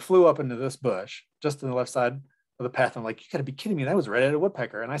 And it flew up into this bush just on the left side of the path. I'm like, you got to be kidding me. That was a red-headed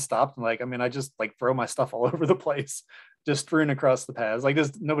woodpecker. And I stopped and I just like throw my stuff all over the place, just strewn across the paths. Like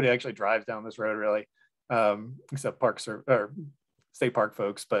nobody actually drives down this road really, except parks or state park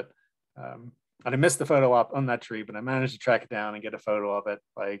folks. But I missed the photo op on that tree, but I managed to track it down and get a photo of it.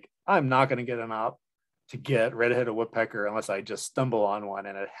 Like, I'm not going to get an op to get red-headed woodpecker unless I just stumble on one,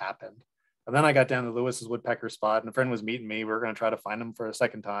 and it happened. And then I got down to Lewis's woodpecker spot, and a friend was meeting me. We were going to try to find him for a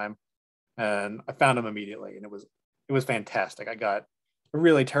second time, and I found him immediately, and it was fantastic. I got a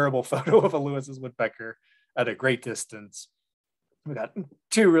really terrible photo of a Lewis's woodpecker at a great distance. We got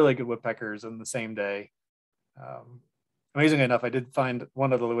 2 really good woodpeckers in the same day. Amazingly enough, I did find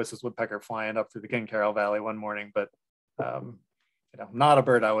one of the Lewis's woodpecker flying up through the King Carroll Valley one morning, but not a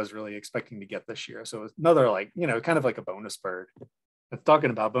bird I was really expecting to get this year. So it was another kind of like a bonus bird. But talking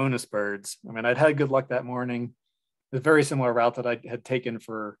about bonus birds, I mean, I'd had good luck that morning. A very similar route that I had taken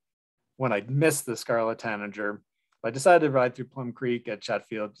for when I'd missed the scarlet tanager. I decided to ride through Plum Creek at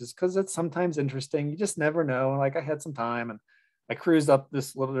Chatfield just because it's sometimes interesting. You just never know. Like, I had some time, and I cruised up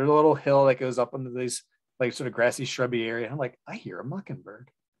this little hill that goes up into these like sort of grassy, shrubby area. And I'm like, I hear a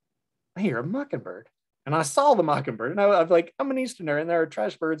mockingbird. And I saw the mockingbird, and I'm an Easterner, and there are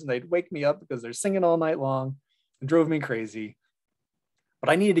trash birds, and they'd wake me up because they're singing all night long and drove me crazy. but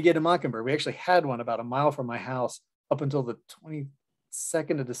I needed to get a mockingbird. We actually had one about a mile from my house up until the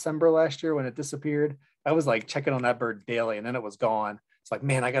 22nd of December last year when it disappeared. I was like checking on that bird daily, and then it was gone. It's like,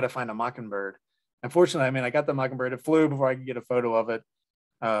 man, I got to find a mockingbird. Unfortunately, I mean, I got the mockingbird. It flew before I could get a photo of it.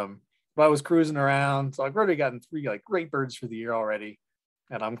 But I was cruising around. So I've already gotten 3 like great birds for the year already.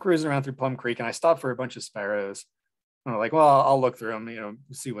 And I'm cruising around through Plum Creek, and I stopped for a bunch of sparrows. And I'm like, well, I'll look through them,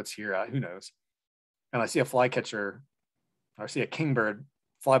 see what's here. Who knows? And I see a flycatcher, or I see a kingbird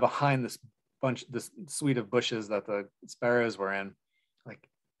fly behind this suite of bushes that the sparrows were in. Like,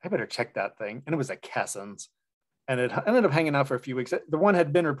 I better check that thing. And it was a Cassins. And it ended up hanging out for a few weeks. The one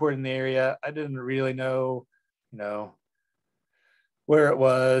had been reported in the area. I didn't really know, where it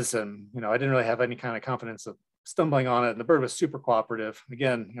was. And, I didn't really have any kind of confidence of stumbling on it. And the bird was super cooperative.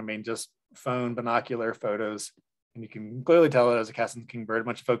 Again, I mean, just phone, binocular photos. And you can clearly tell it was a Cassin's kingbird. A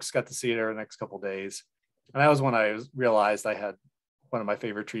bunch of folks got to see it over the next couple of days. And that was when I realized I had one of my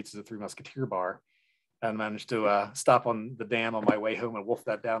favorite treats is a Three Musketeer bar, and managed to stop on the dam on my way home and wolf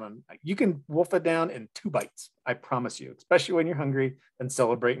that down. And you can wolf it down in 2 bites. I promise you, especially when you're hungry and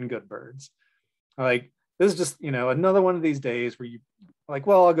celebrating good birds. Like, this is just, another one of these days where you like,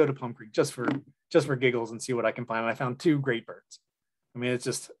 well, I'll go to Plum Creek just for giggles and see what I can find. And I found 2 great birds. I mean, it's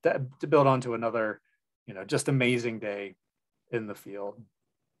just to build on to another, just amazing day in the field.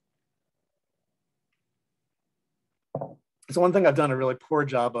 So one thing I've done a really poor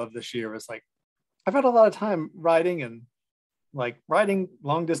job of this year was like, I've had a lot of time riding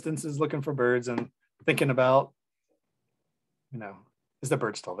long distances looking for birds and thinking about, is the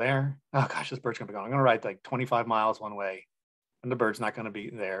bird still there? Oh gosh, this bird's gonna be gone. I'm gonna ride like 25 miles one way and the bird's not gonna be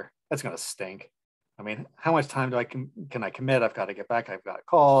there. That's gonna stink. I mean, how much time can I commit? I've got to get back. I've got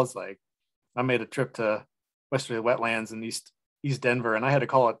calls. Like, I made a trip to Westerly Wetlands in East Denver, and I had to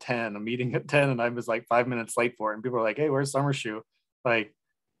call at 10, a meeting at 10, and I was like 5 minutes late for it. And people were like, hey, where's Somershoe? Like,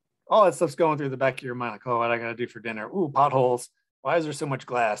 all that stuff's going through the back of your mind. Like, oh, what I gotta do for dinner? Ooh, potholes. Why is there so much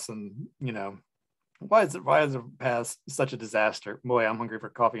glass? And why is the path such a disaster? Boy, I'm hungry for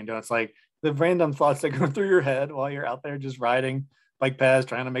coffee and donuts. Like, the random thoughts that go through your head while you're out there just riding bike paths,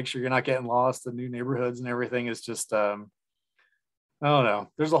 trying to make sure you're not getting lost in new neighborhoods and everything is just I don't know.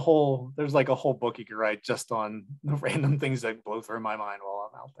 There's like a whole book you could write just on the random things that blow through my mind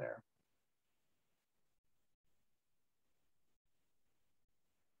while I'm out there.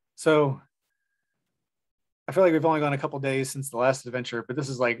 So I feel like we've only gone a couple days since the last adventure, but this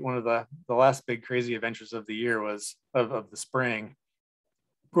is like one of the last big crazy adventures of the year was of the spring.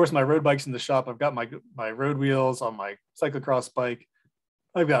 Of course, my road bike's in the shop. I've got my road wheels on my cyclocross bike.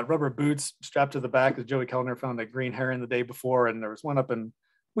 I've got rubber boots strapped to the back because Joey Kellner found a green heron the day before, and there was one up in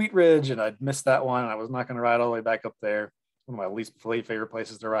Wheat Ridge, and I'd missed that one. I was not going to ride all the way back up there. One of my least favorite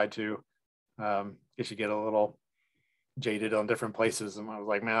places to ride to. Guess you get a little jaded on different places, and I was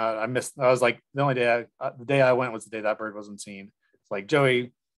like, man, I was like, the day I went was the day that bird wasn't seen. It's like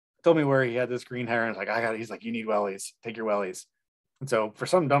Joey told me where he had this green heron. It's like, he's like, you need wellies, take your wellies. And so for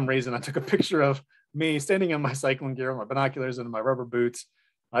some dumb reason, I took a picture of me standing in my cycling gear, my binoculars and my rubber boots.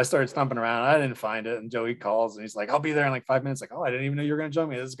 I started stomping around. I didn't find it. And Joey calls and he's like, I'll be there in like 5 minutes. Like, oh, I didn't even know you were going to join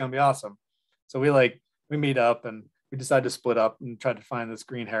me. This is going to be awesome. So we meet up and we decided to split up and try to find this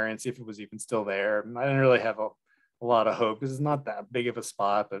green heron, see if it was even still there. And I didn't really have a lot of hope because it's not that big of a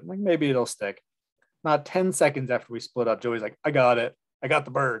spot, but like maybe it'll stick. Not 10 seconds after we split up, Joey's like, I got it. I got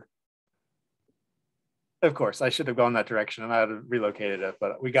the bird. Of course, I should have gone that direction and I would have relocated it,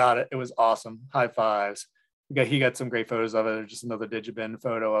 but we got it. It was awesome. High fives. He got some great photos of it. There's just another Digibin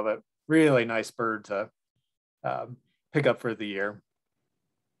photo of it. Really nice bird to pick up for the year.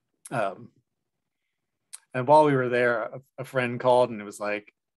 And while we were there, a friend called and it was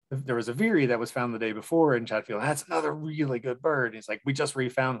like, there was a veery that was found the day before in Chatfield. That's another really good bird. And he's like, we just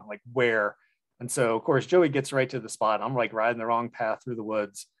refound it. I'm like, where? And so, of course, Joey gets right to the spot. I'm like riding the wrong path through the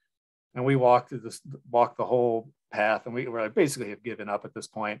woods. And we walked the whole path. And we're like, basically have given up at this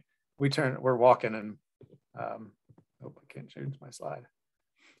point. We're walking and, I can't change my slide.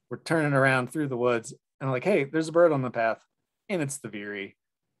 We're turning around through the woods and I'm like, hey, there's a bird on the path. And it's the veery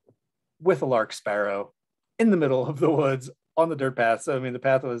with a lark sparrow in the middle of the woods on the dirt path. So, I mean, the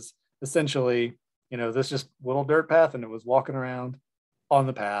path was essentially, this just little dirt path and it was walking around on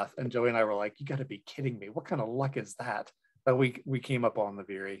the path. And Joey and I were like, you got to be kidding me. What kind of luck is that we came up on the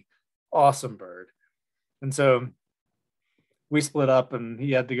veery? Awesome bird. And so we split up and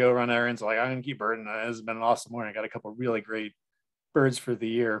he had to go run errands. Like, I'm going to keep birding. It's been an awesome morning. I got a couple of really great birds for the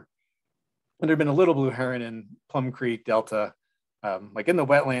year. And there'd been a little blue heron in Plum Creek Delta, like in the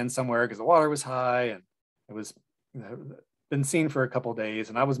wetlands somewhere because the water was high and it was been seen for a couple of days.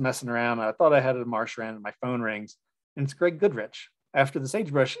 And I was messing around. I thought I had a marsh wren and my phone rings and it's Greg Goodrich. after the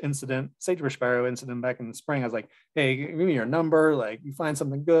sagebrush sparrow incident back in the spring, I was like, hey, give me your number. Like, you find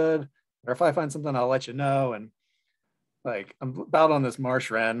something good, or if I find something, I'll let you know. And like, I'm about on this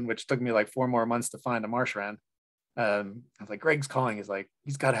marsh wren, which took me like 4 more months to find a marsh wren. I was like, Greg's calling. He's like,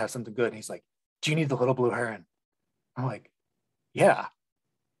 he's got to have something good. And he's like, do you need the little blue heron? I'm like, yeah.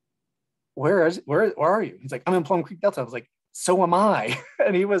 Where are you? He's like, I'm in Plum Creek Delta. I was like, so am I.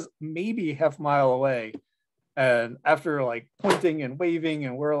 And he was maybe half a mile away. And after like pointing and waving,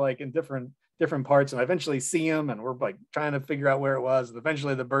 and we're like in different parts, and I eventually see him, and we're like trying to figure out where it was. And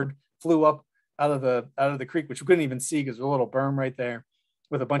eventually the bird flew up out of the creek, which we couldn't even see because there's a little berm right there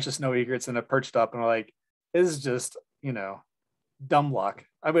with a bunch of snow egrets, and it perched up. And we're like, this is just, dumb luck.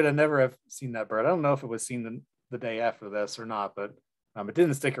 I would have never have seen that bird. I don't know if it was seen the day after this or not, but it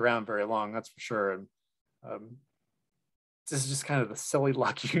didn't stick around very long, that's for sure. And this is just kind of the silly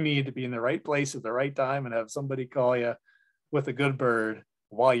luck you need to be in the right place at the right time and have somebody call you with a good bird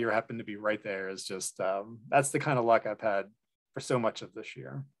while you happen to be right there. Is just, that's the kind of luck I've had for so much of this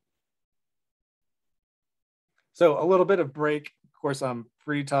year. So a little bit of break. Of course, I'm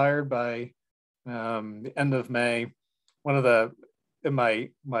pretty tired by the end of May. The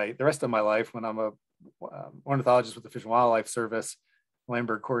rest of my life, when I'm a ornithologist with the Fish and Wildlife Service, land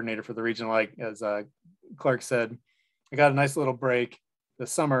bird coordinator for the region, like as Clark said, I got a nice little break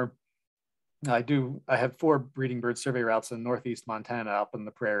this summer. I have 4 breeding bird survey routes in Northeast Montana up in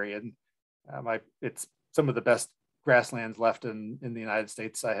the prairie, and it's some of the best grasslands left in the United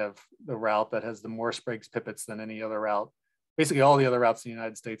States. I have the route that has the more Sprague's pipits than any other route. Basically all the other routes in the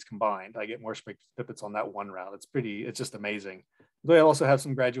United States combined, I get more Sprague's pipits on that one route. It's just amazing. I also have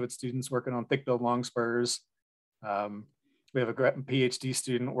some graduate students working on thick-billed longspurs. We have a PhD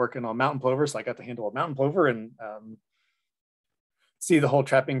student working on mountain plover, so I got to handle a mountain plover and see the whole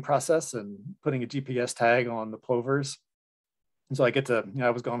trapping process and putting a GPS tag on the plovers. And so I get to, I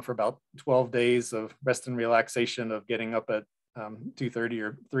was gone for about 12 days of rest and relaxation, of getting up at 2:30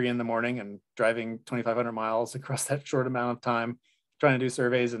 or 3 in the morning and driving 2,500 miles across that short amount of time, trying to do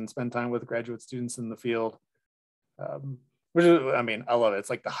surveys and spend time with graduate students in the field. Which is, I love it. It's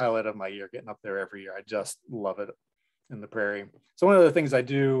like the highlight of my year, getting up there every year. I just love it in the prairie. So one of the things I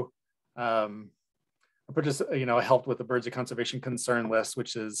do, I helped with the Birds of Conservation Concern list,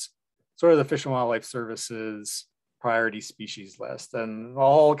 which is sort of the Fish and Wildlife Service's priority species list, and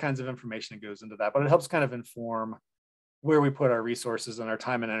all kinds of information that goes into that. But it helps kind of inform where we put our resources and our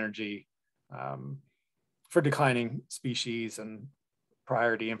time and energy for declining species and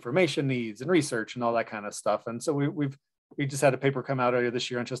priority information needs and research and all that kind of stuff. And so we just had a paper come out earlier this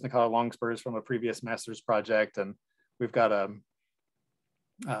year on chestnut collar longspurs from a previous master's project, and we've got a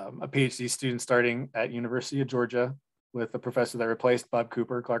PhD student starting at University of Georgia with a professor that replaced Bob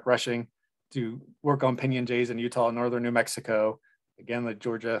Cooper, Clark Rushing, to work on pinion jays in Utah and northern New Mexico. Again, the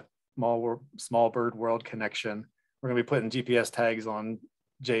Georgia small bird world connection. We're going to be putting GPS tags on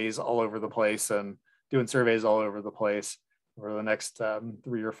jays all over the place and doing surveys all over the place over the next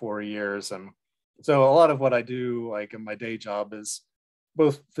 3 or 4 years. And so a lot of what I do, like in my day job, is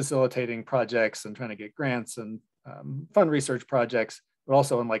both facilitating projects and trying to get grants and fund research projects, but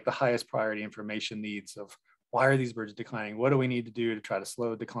also in like the highest priority information needs of why are these birds declining? What do we need to do to try to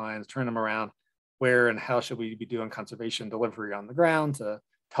slow declines, turn them around? Where and how should we be doing conservation delivery on the ground to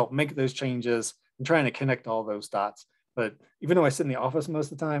help make those changes, and trying to connect all those dots. But even though I sit in the office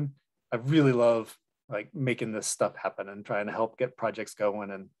most of the time, I really love like making this stuff happen and trying to help get projects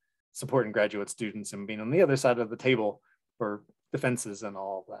going and supporting graduate students and being on the other side of the table for defenses and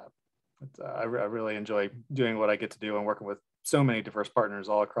all of that. But, I really enjoy doing what I get to do and working with so many diverse partners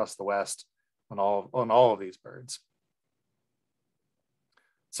all across the West on all of these birds.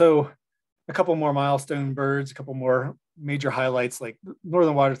 So a couple more milestone birds, a couple more major highlights, like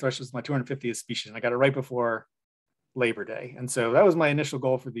northern water thrush was my 250th species, and I got it right before Labor Day. And so that was my initial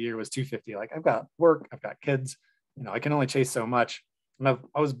goal for the year, was 250. Like, I've got work, I've got kids, I can only chase so much. And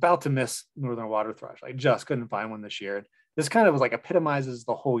I was about to miss northern water thrush. I just couldn't find one this year. This kind of was like epitomizes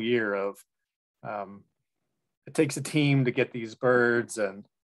the whole year of it takes a team to get these birds. And,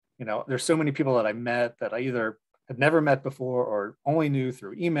 there's so many people that I met that I either had never met before or only knew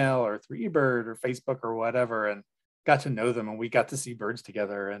through email or through eBird or Facebook or whatever, and got to know them, and we got to see birds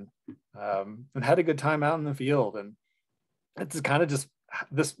together and had a good time out in the field. And it's kind of just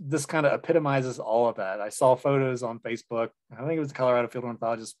this kind of epitomizes all of that. I saw photos on Facebook. I think it was the Colorado Field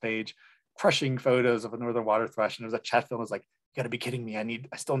Ornithologists page, crushing photos of a northern water thrush, and there was a chat film. I was like, "You got to be kidding me!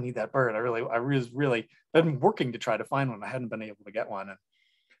 I still need that bird. I was really been working to try to find one. I hadn't been able to get one." And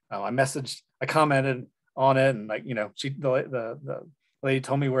I commented on it, and like, the lady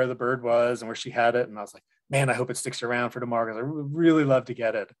told me where the bird was and where she had it, and I was like, man, I hope it sticks around for tomorrow because I would really love to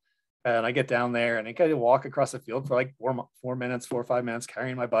get it. And I get down there and I kind of walk across the field for like 4 or 5 minutes,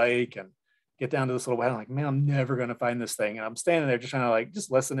 carrying my bike, and get down to this little well. I'm like, man, I'm never going to find this thing. And I'm standing there just trying to like,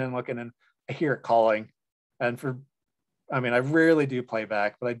 just listening, looking, and I hear it calling. And I rarely do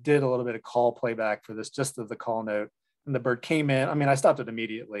playback, but I did a little bit of call playback for this, just of the call note. And the bird came in. I stopped it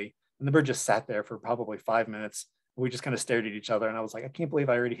immediately. And the bird just sat there for probably 5 minutes. We just kind of stared at each other. And I was like, I can't believe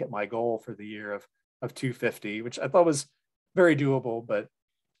I already hit my goal for the year of 250, which I thought was very doable, but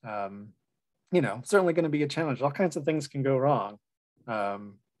certainly going to be a challenge. All kinds of things can go wrong.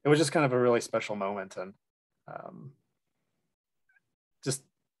 It was just kind of a really special moment, and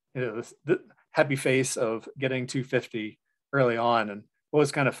the happy face of getting 250 early on. And what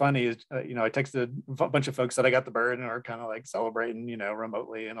was kind of funny is, I texted a bunch of folks that I got the bird and are kind of like celebrating,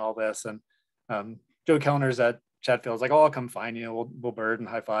 remotely and all this. And Joe Kellner's at Chatfield's like, oh, I'll come find you. We'll bird and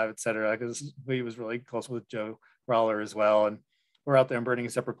high five, etc. Because he was really close with Joe Rowler as well. And we're out there and birding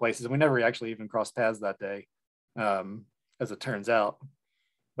in separate places. And we never actually even crossed paths that day, as it turns out.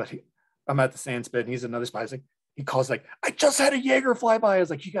 But I'm at the sand spit and he's another spot. He's like, he calls like, I just had a Jaeger fly by. I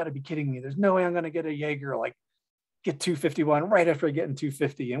was like, you got to be kidding me. There's no way I'm going to get a Jaeger, like get 251 right after I get in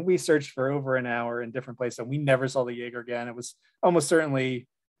 250. And we searched for over an hour in different places and we never saw the Jaeger again. It was almost certainly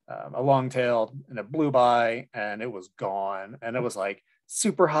a long-tailed, and it blew by and it was gone. And it was like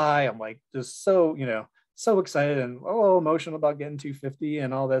super high. I'm like, just so, so excited and a little emotional about getting 250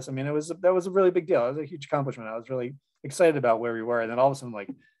 and all this. That was a really big deal. It was a huge accomplishment. I was really excited about where we were. And then all of a sudden, like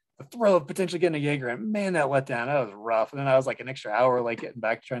the thrill of potentially getting a Jaeger, and man, that let down. That was rough. And then I was like an extra hour, like getting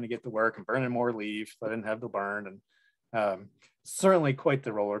back, trying to get to work and burning more leaves. I didn't have to burn. And certainly quite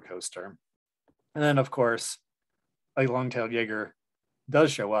the roller coaster. And then of course, a long-tailed Jaeger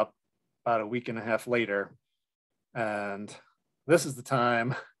does show up about a week and a half later. And this is the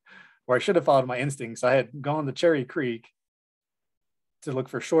time where I should have followed my instincts. I had gone to Cherry Creek to look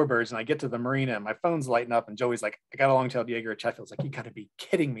for shorebirds, and I get to the marina and my phone's lighting up and Joey's like, I got a long-tailed Jaeger at Chatfield's. Like, you got to be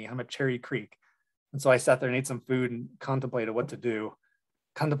kidding me. I'm at Cherry Creek. And so I sat there and ate some food and contemplated what to do,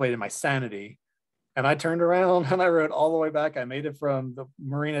 contemplated my sanity. And I turned around and I rode all the way back. I made it from the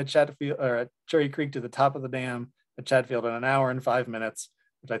marina at at Cherry Creek to the top of the dam at Chatfield in an hour and 5 minutes,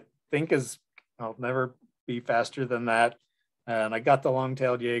 which I think I'll never be faster than that. And I got the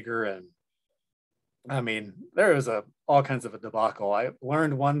long-tailed Jaeger, and there was all kinds of a debacle. I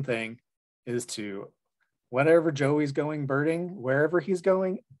learned one thing is to, whenever Joey's going birding, wherever he's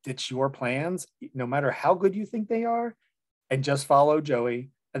going, ditch your plans, no matter how good you think they are, and just follow Joey.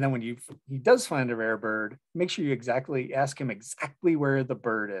 And then when he does find a rare bird, make sure you ask him exactly where the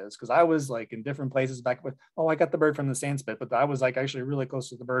bird is. Because I was like in different places back with, oh, I got the bird from the sand spit, but I was like actually really close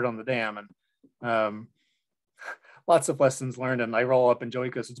to the bird on the dam. And lots of lessons learned. And I roll up and Joey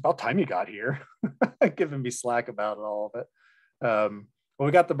goes, it's about time you got here. Giving me slack about all of it. Well,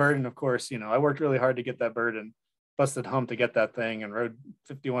 we got the bird. And of course, I worked really hard to get that bird and busted hump to get that thing and rode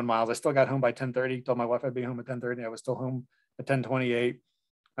 51 miles. I still got home by 10:30, told my wife I'd be home at 10:30. I was still home at 10:28.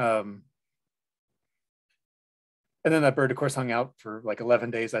 And then that bird, of course, hung out for like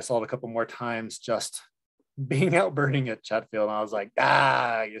 11 days. I saw it a couple more times just being out birding at Chatfield. And I was like,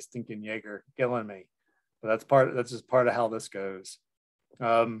 you stinking Jaeger, killing me. But that's just part of how this goes.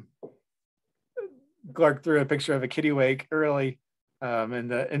 Clark threw a picture of a kittiwake early in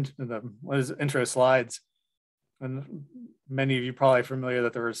the intro slides. And many of you probably familiar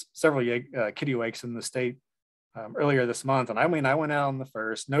that there was several kittiwakes in the state earlier this month. And I went out on the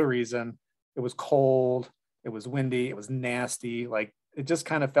first, no reason. It was cold, it was windy, it was nasty. Like, it just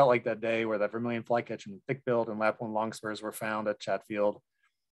kind of felt like that day where that Vermilion flycatcher and thick-billed and Lapland longspurs were found at Chatfield.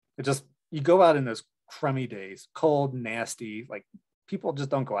 You go out in those crummy days, cold, nasty, like people just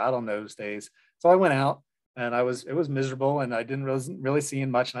don't go out on those days. So I went out and it was miserable and I wasn't really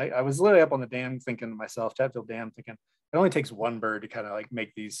seeing much. And I was literally up on the dam thinking to myself, Chatfield Dam, thinking it only takes one bird to kind of like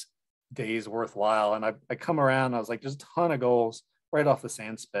make these days worthwhile. And I come around, I was like, there's a ton of gulls right off the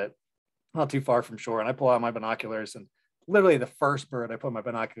sand spit, not too far from shore. And I pull out my binoculars, and literally the first bird I put my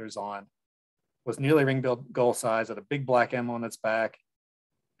binoculars on was nearly ring-billed gull size, at a big black M on its back.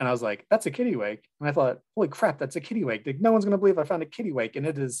 And I was like, that's a kittiwake. And I thought, holy crap, that's a kittiwake. Like, no one's going to believe I found a kittiwake. And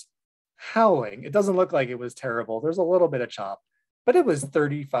it is howling. It doesn't look like it was terrible. There's a little bit of chop, but it was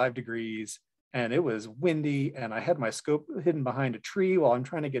 35 degrees and it was windy. And I had my scope hidden behind a tree while I'm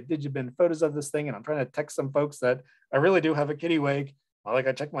trying to get digibin photos of this thing. And I'm trying to text some folks that I really do have a kittiwake.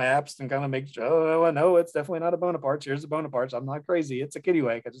 I check my apps and kind of make sure, oh, no, it's definitely not a Bonaparte's. Here's a Bonaparte's. I'm not crazy. It's a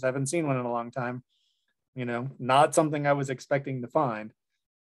kittiwake. I just haven't seen one in a long time. Not something I was expecting to find.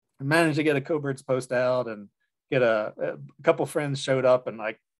 I managed to get a Cobert's post out and get a couple friends showed up, and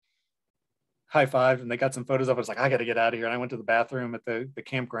high-fived and they got some photos of it. I was like, I got to get out of here. And I went to the bathroom at the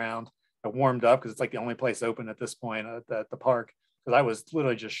campground. I warmed up because it's like the only place open at this point at the park, because I was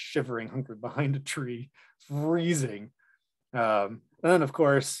literally just shivering, hunkered behind a tree, freezing. And then, of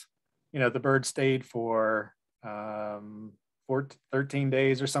course, the bird stayed for 13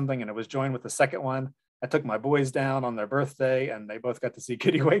 days or something, and it was joined with the second one. I took my boys down on their birthday, and they both got to see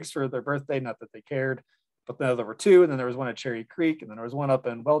kittiwakes for their birthday. Not that they cared, but there were two, and then there was one at Cherry Creek, and then there was one up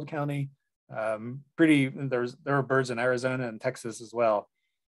in Weld County. There were birds in Arizona and Texas as well.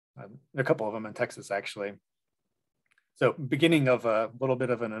 A couple of them in Texas, actually. So beginning of a little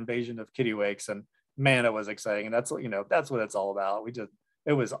bit of an invasion of kittiwakes, and man, it was exciting. And that's what it's all about.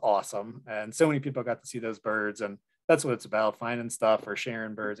 It was awesome. And so many people got to see those birds, and that's what it's about, finding stuff or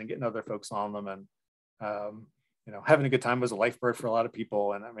sharing birds and getting other folks on them. And, having a good time. Was a life bird for a lot of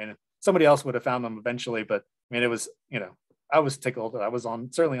people. And I mean, somebody else would have found them eventually, but I mean, it was, I was tickled that I was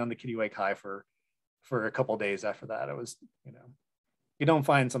certainly on the kittiwake high for a couple of days after that. It was, you don't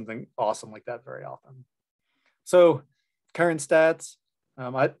find something awesome like that very often. So current stats,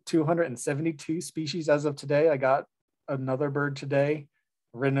 I 272 species as of today. I got another bird today,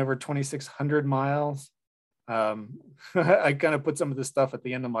 ridden over 2,600 miles. I kind of put some of this stuff at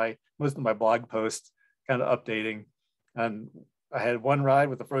the end of most of my blog posts, kind of updating. And I had one ride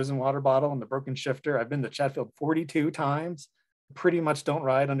with the frozen water bottle and the broken shifter. I've been to Chatfield 42 times. Pretty much don't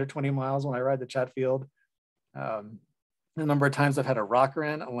ride under 20 miles when I ride the Chatfield. The number of times I've had a rocker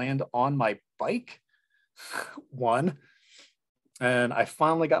in land on my bike, one. And I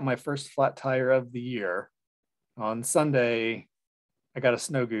finally got my first flat tire of the year. On Sunday, I got a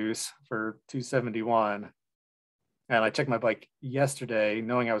snow goose for 271. And I checked my bike yesterday,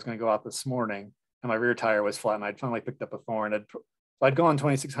 knowing I was going to go out this morning, and my rear tire was flat, and I'd finally picked up a thorn. I'd gone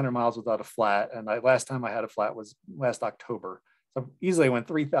 2,600 miles without a flat, and last time I had a flat was last October. So easily went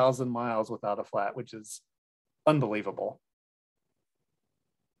 3,000 miles without a flat, which is unbelievable.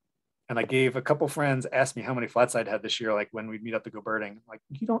 And I gave a couple friends, asked me how many flats I'd had this year, like when we'd meet up to go birding. I'm like,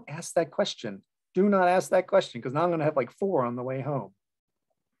 you don't ask that question. Do not ask that question, because now I'm going to have like 4 on the way home.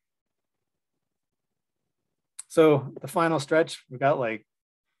 So the final stretch, we got like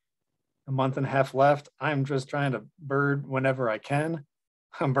a month and a half left. I'm just trying to bird whenever I can.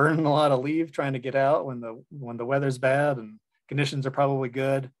 I'm burning a lot of leave, trying to get out when the weather's bad and conditions are probably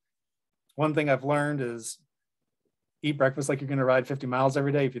good. One thing I've learned is eat breakfast like you're going to ride 50 miles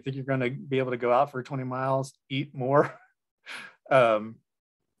every day. If you think you're going to be able to go out for 20 miles, eat more. And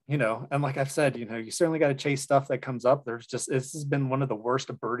like I've said, you certainly got to chase stuff that comes up. This has been one of the worst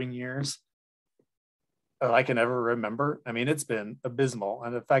birding years I can ever remember. I mean, it's been abysmal.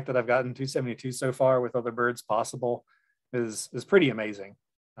 And the fact that I've gotten 272 so far with other birds possible is pretty amazing.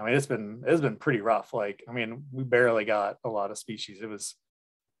 I mean, it's been pretty rough. Like, I mean, we barely got a lot of species. It was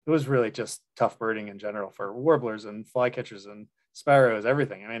really just tough birding in general for warblers and flycatchers and sparrows,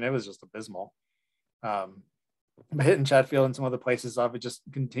 everything. I mean, it was just abysmal. But hitting Chatfield and some other places, I've just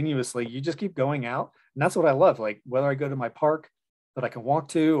continuously, you just keep going out. And that's what I love. Like, whether I go to my park that I can walk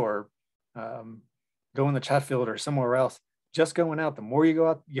to, or go in the Chatfield or somewhere else, just going out, the more you go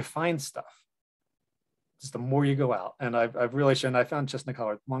out, you find stuff. Just the more you go out. And I've really shown, I found chestnut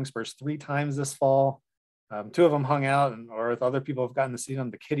collared longspurs 3 times this fall. 2 of them hung out, or with other people have gotten to see them,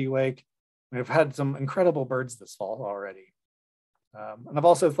 the kittiwake. We've had some incredible birds this fall already. And I've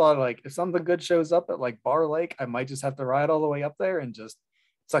also thought, like, if something good shows up at like Bar Lake, I might just have to ride all the way up there and just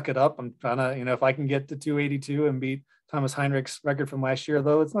suck it up. I'm trying to, if I can get to 282 and beat Thomas Heinrich's record from last year,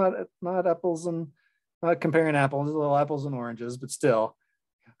 though it's not apples and comparing apples, little apples and oranges, but still,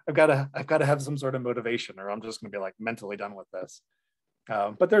 I've got to have some sort of motivation, or I'm just going to be like mentally done with this.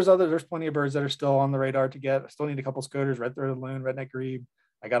 But there's plenty of birds that are still on the radar to get. I still need a couple scoters, red-throated loon, redneck grebe.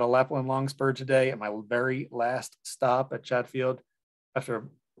 I got a Lapland longspur today at my very last stop at Chatfield after a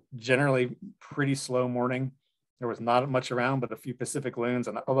generally pretty slow morning. There was not much around, but a few Pacific loons.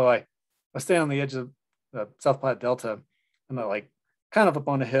 And although I stay on the edge of the South Platte Delta, and I like kind of up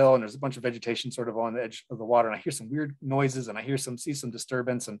on a hill, and there's a bunch of vegetation sort of on the edge of the water, and I hear some weird noises, and I see some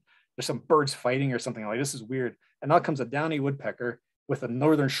disturbance, and there's some birds fighting or something. Like, this is weird. And out comes a downy woodpecker with a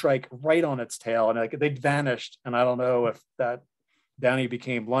northern shrike right on its tail, and like they'd vanished. And I don't know if that downy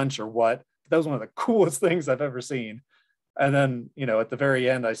became lunch or what, but that was one of the coolest things I've ever seen. And then, at the very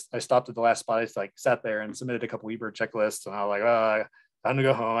end, I stopped at the last spot. I sat there and submitted a couple eBird checklists, and I was like, time to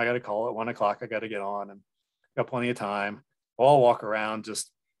go home. I got to call at 1 o'clock. I got to get on, and got plenty of time. I'll walk around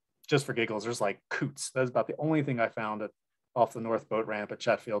just for giggles. There's like coots. That's about the only thing I found off the North Boat Ramp at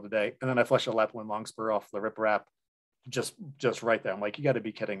Chatfield today. And then I flushed a Lapland longspur off the riprap just right there. I'm like, you got to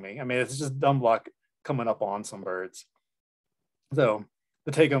be kidding me. I mean, it's just dumb luck coming up on some birds. So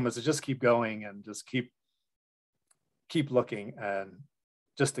the take home is to just keep going and just keep looking and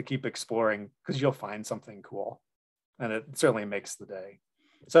just to keep exploring, because you'll find something cool, and it certainly makes the day.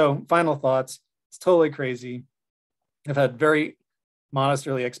 So final thoughts, it's totally crazy. I've had very modest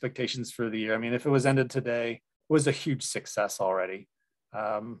early expectations for the year. I mean, if it was ended today, it was a huge success already.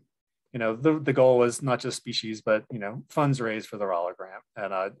 You know, the goal was not just species, but, you know, funds raised for the Roller Grant,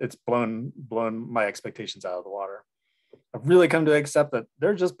 and it's blown my expectations out of the water. I've really come to accept that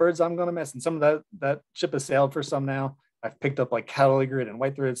they're just birds I'm going to miss, and some of that ship has sailed for some now. I've picked up like cattle egret and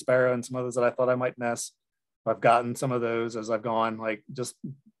white-throated sparrow and some others that I thought I might miss. I've gotten some of those as I've gone, like just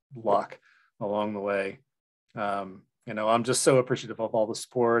luck along the way. You know, I'm just so appreciative of all the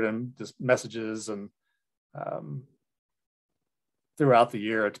support and just messages and throughout the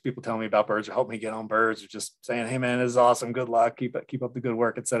year. It's people telling me about birds or help me get on birds, or just saying, "Hey man, this is awesome. Good luck. Keep up the good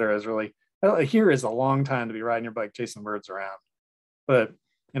work," etc. Is really, a year is a long time to be riding your bike chasing birds around. But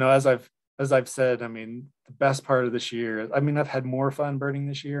you know, as I've said, I mean, the best part of this year, I mean, I've had more fun birding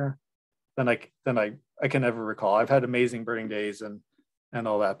this year than I can ever recall. I've had amazing birding days and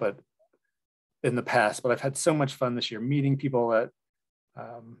all that, but in the past, but I've had so much fun this year meeting people that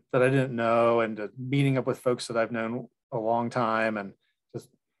I didn't know, and meeting up with folks that I've known a long time, and just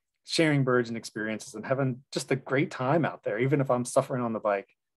sharing birds and experiences and having just a great time out there, even if I'm suffering on the bike.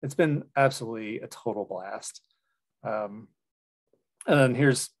 It's been absolutely a total blast. And then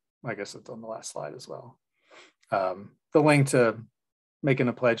here's, I guess it's on the last slide as well, the link to making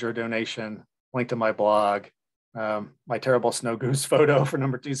a pledge or a donation, link to my blog, my terrible snow goose photo for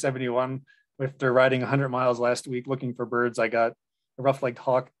number 271. After riding 100 miles last week looking for birds, I got a rough-legged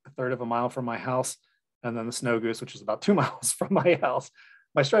hawk a third of a mile from my house, and then the snow goose, which is about 2 miles from my house.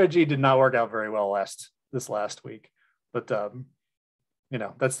 My strategy did not work out very well this last week, but you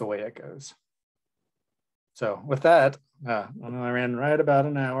know, that's the way it goes. So with that, I know I ran right about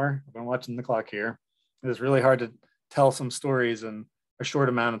an hour. I've been watching the clock here. It was really hard to tell some stories in a short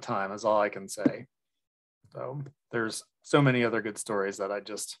amount of time, is all I can say. So there's so many other good stories that I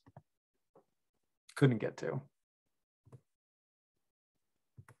just couldn't get to.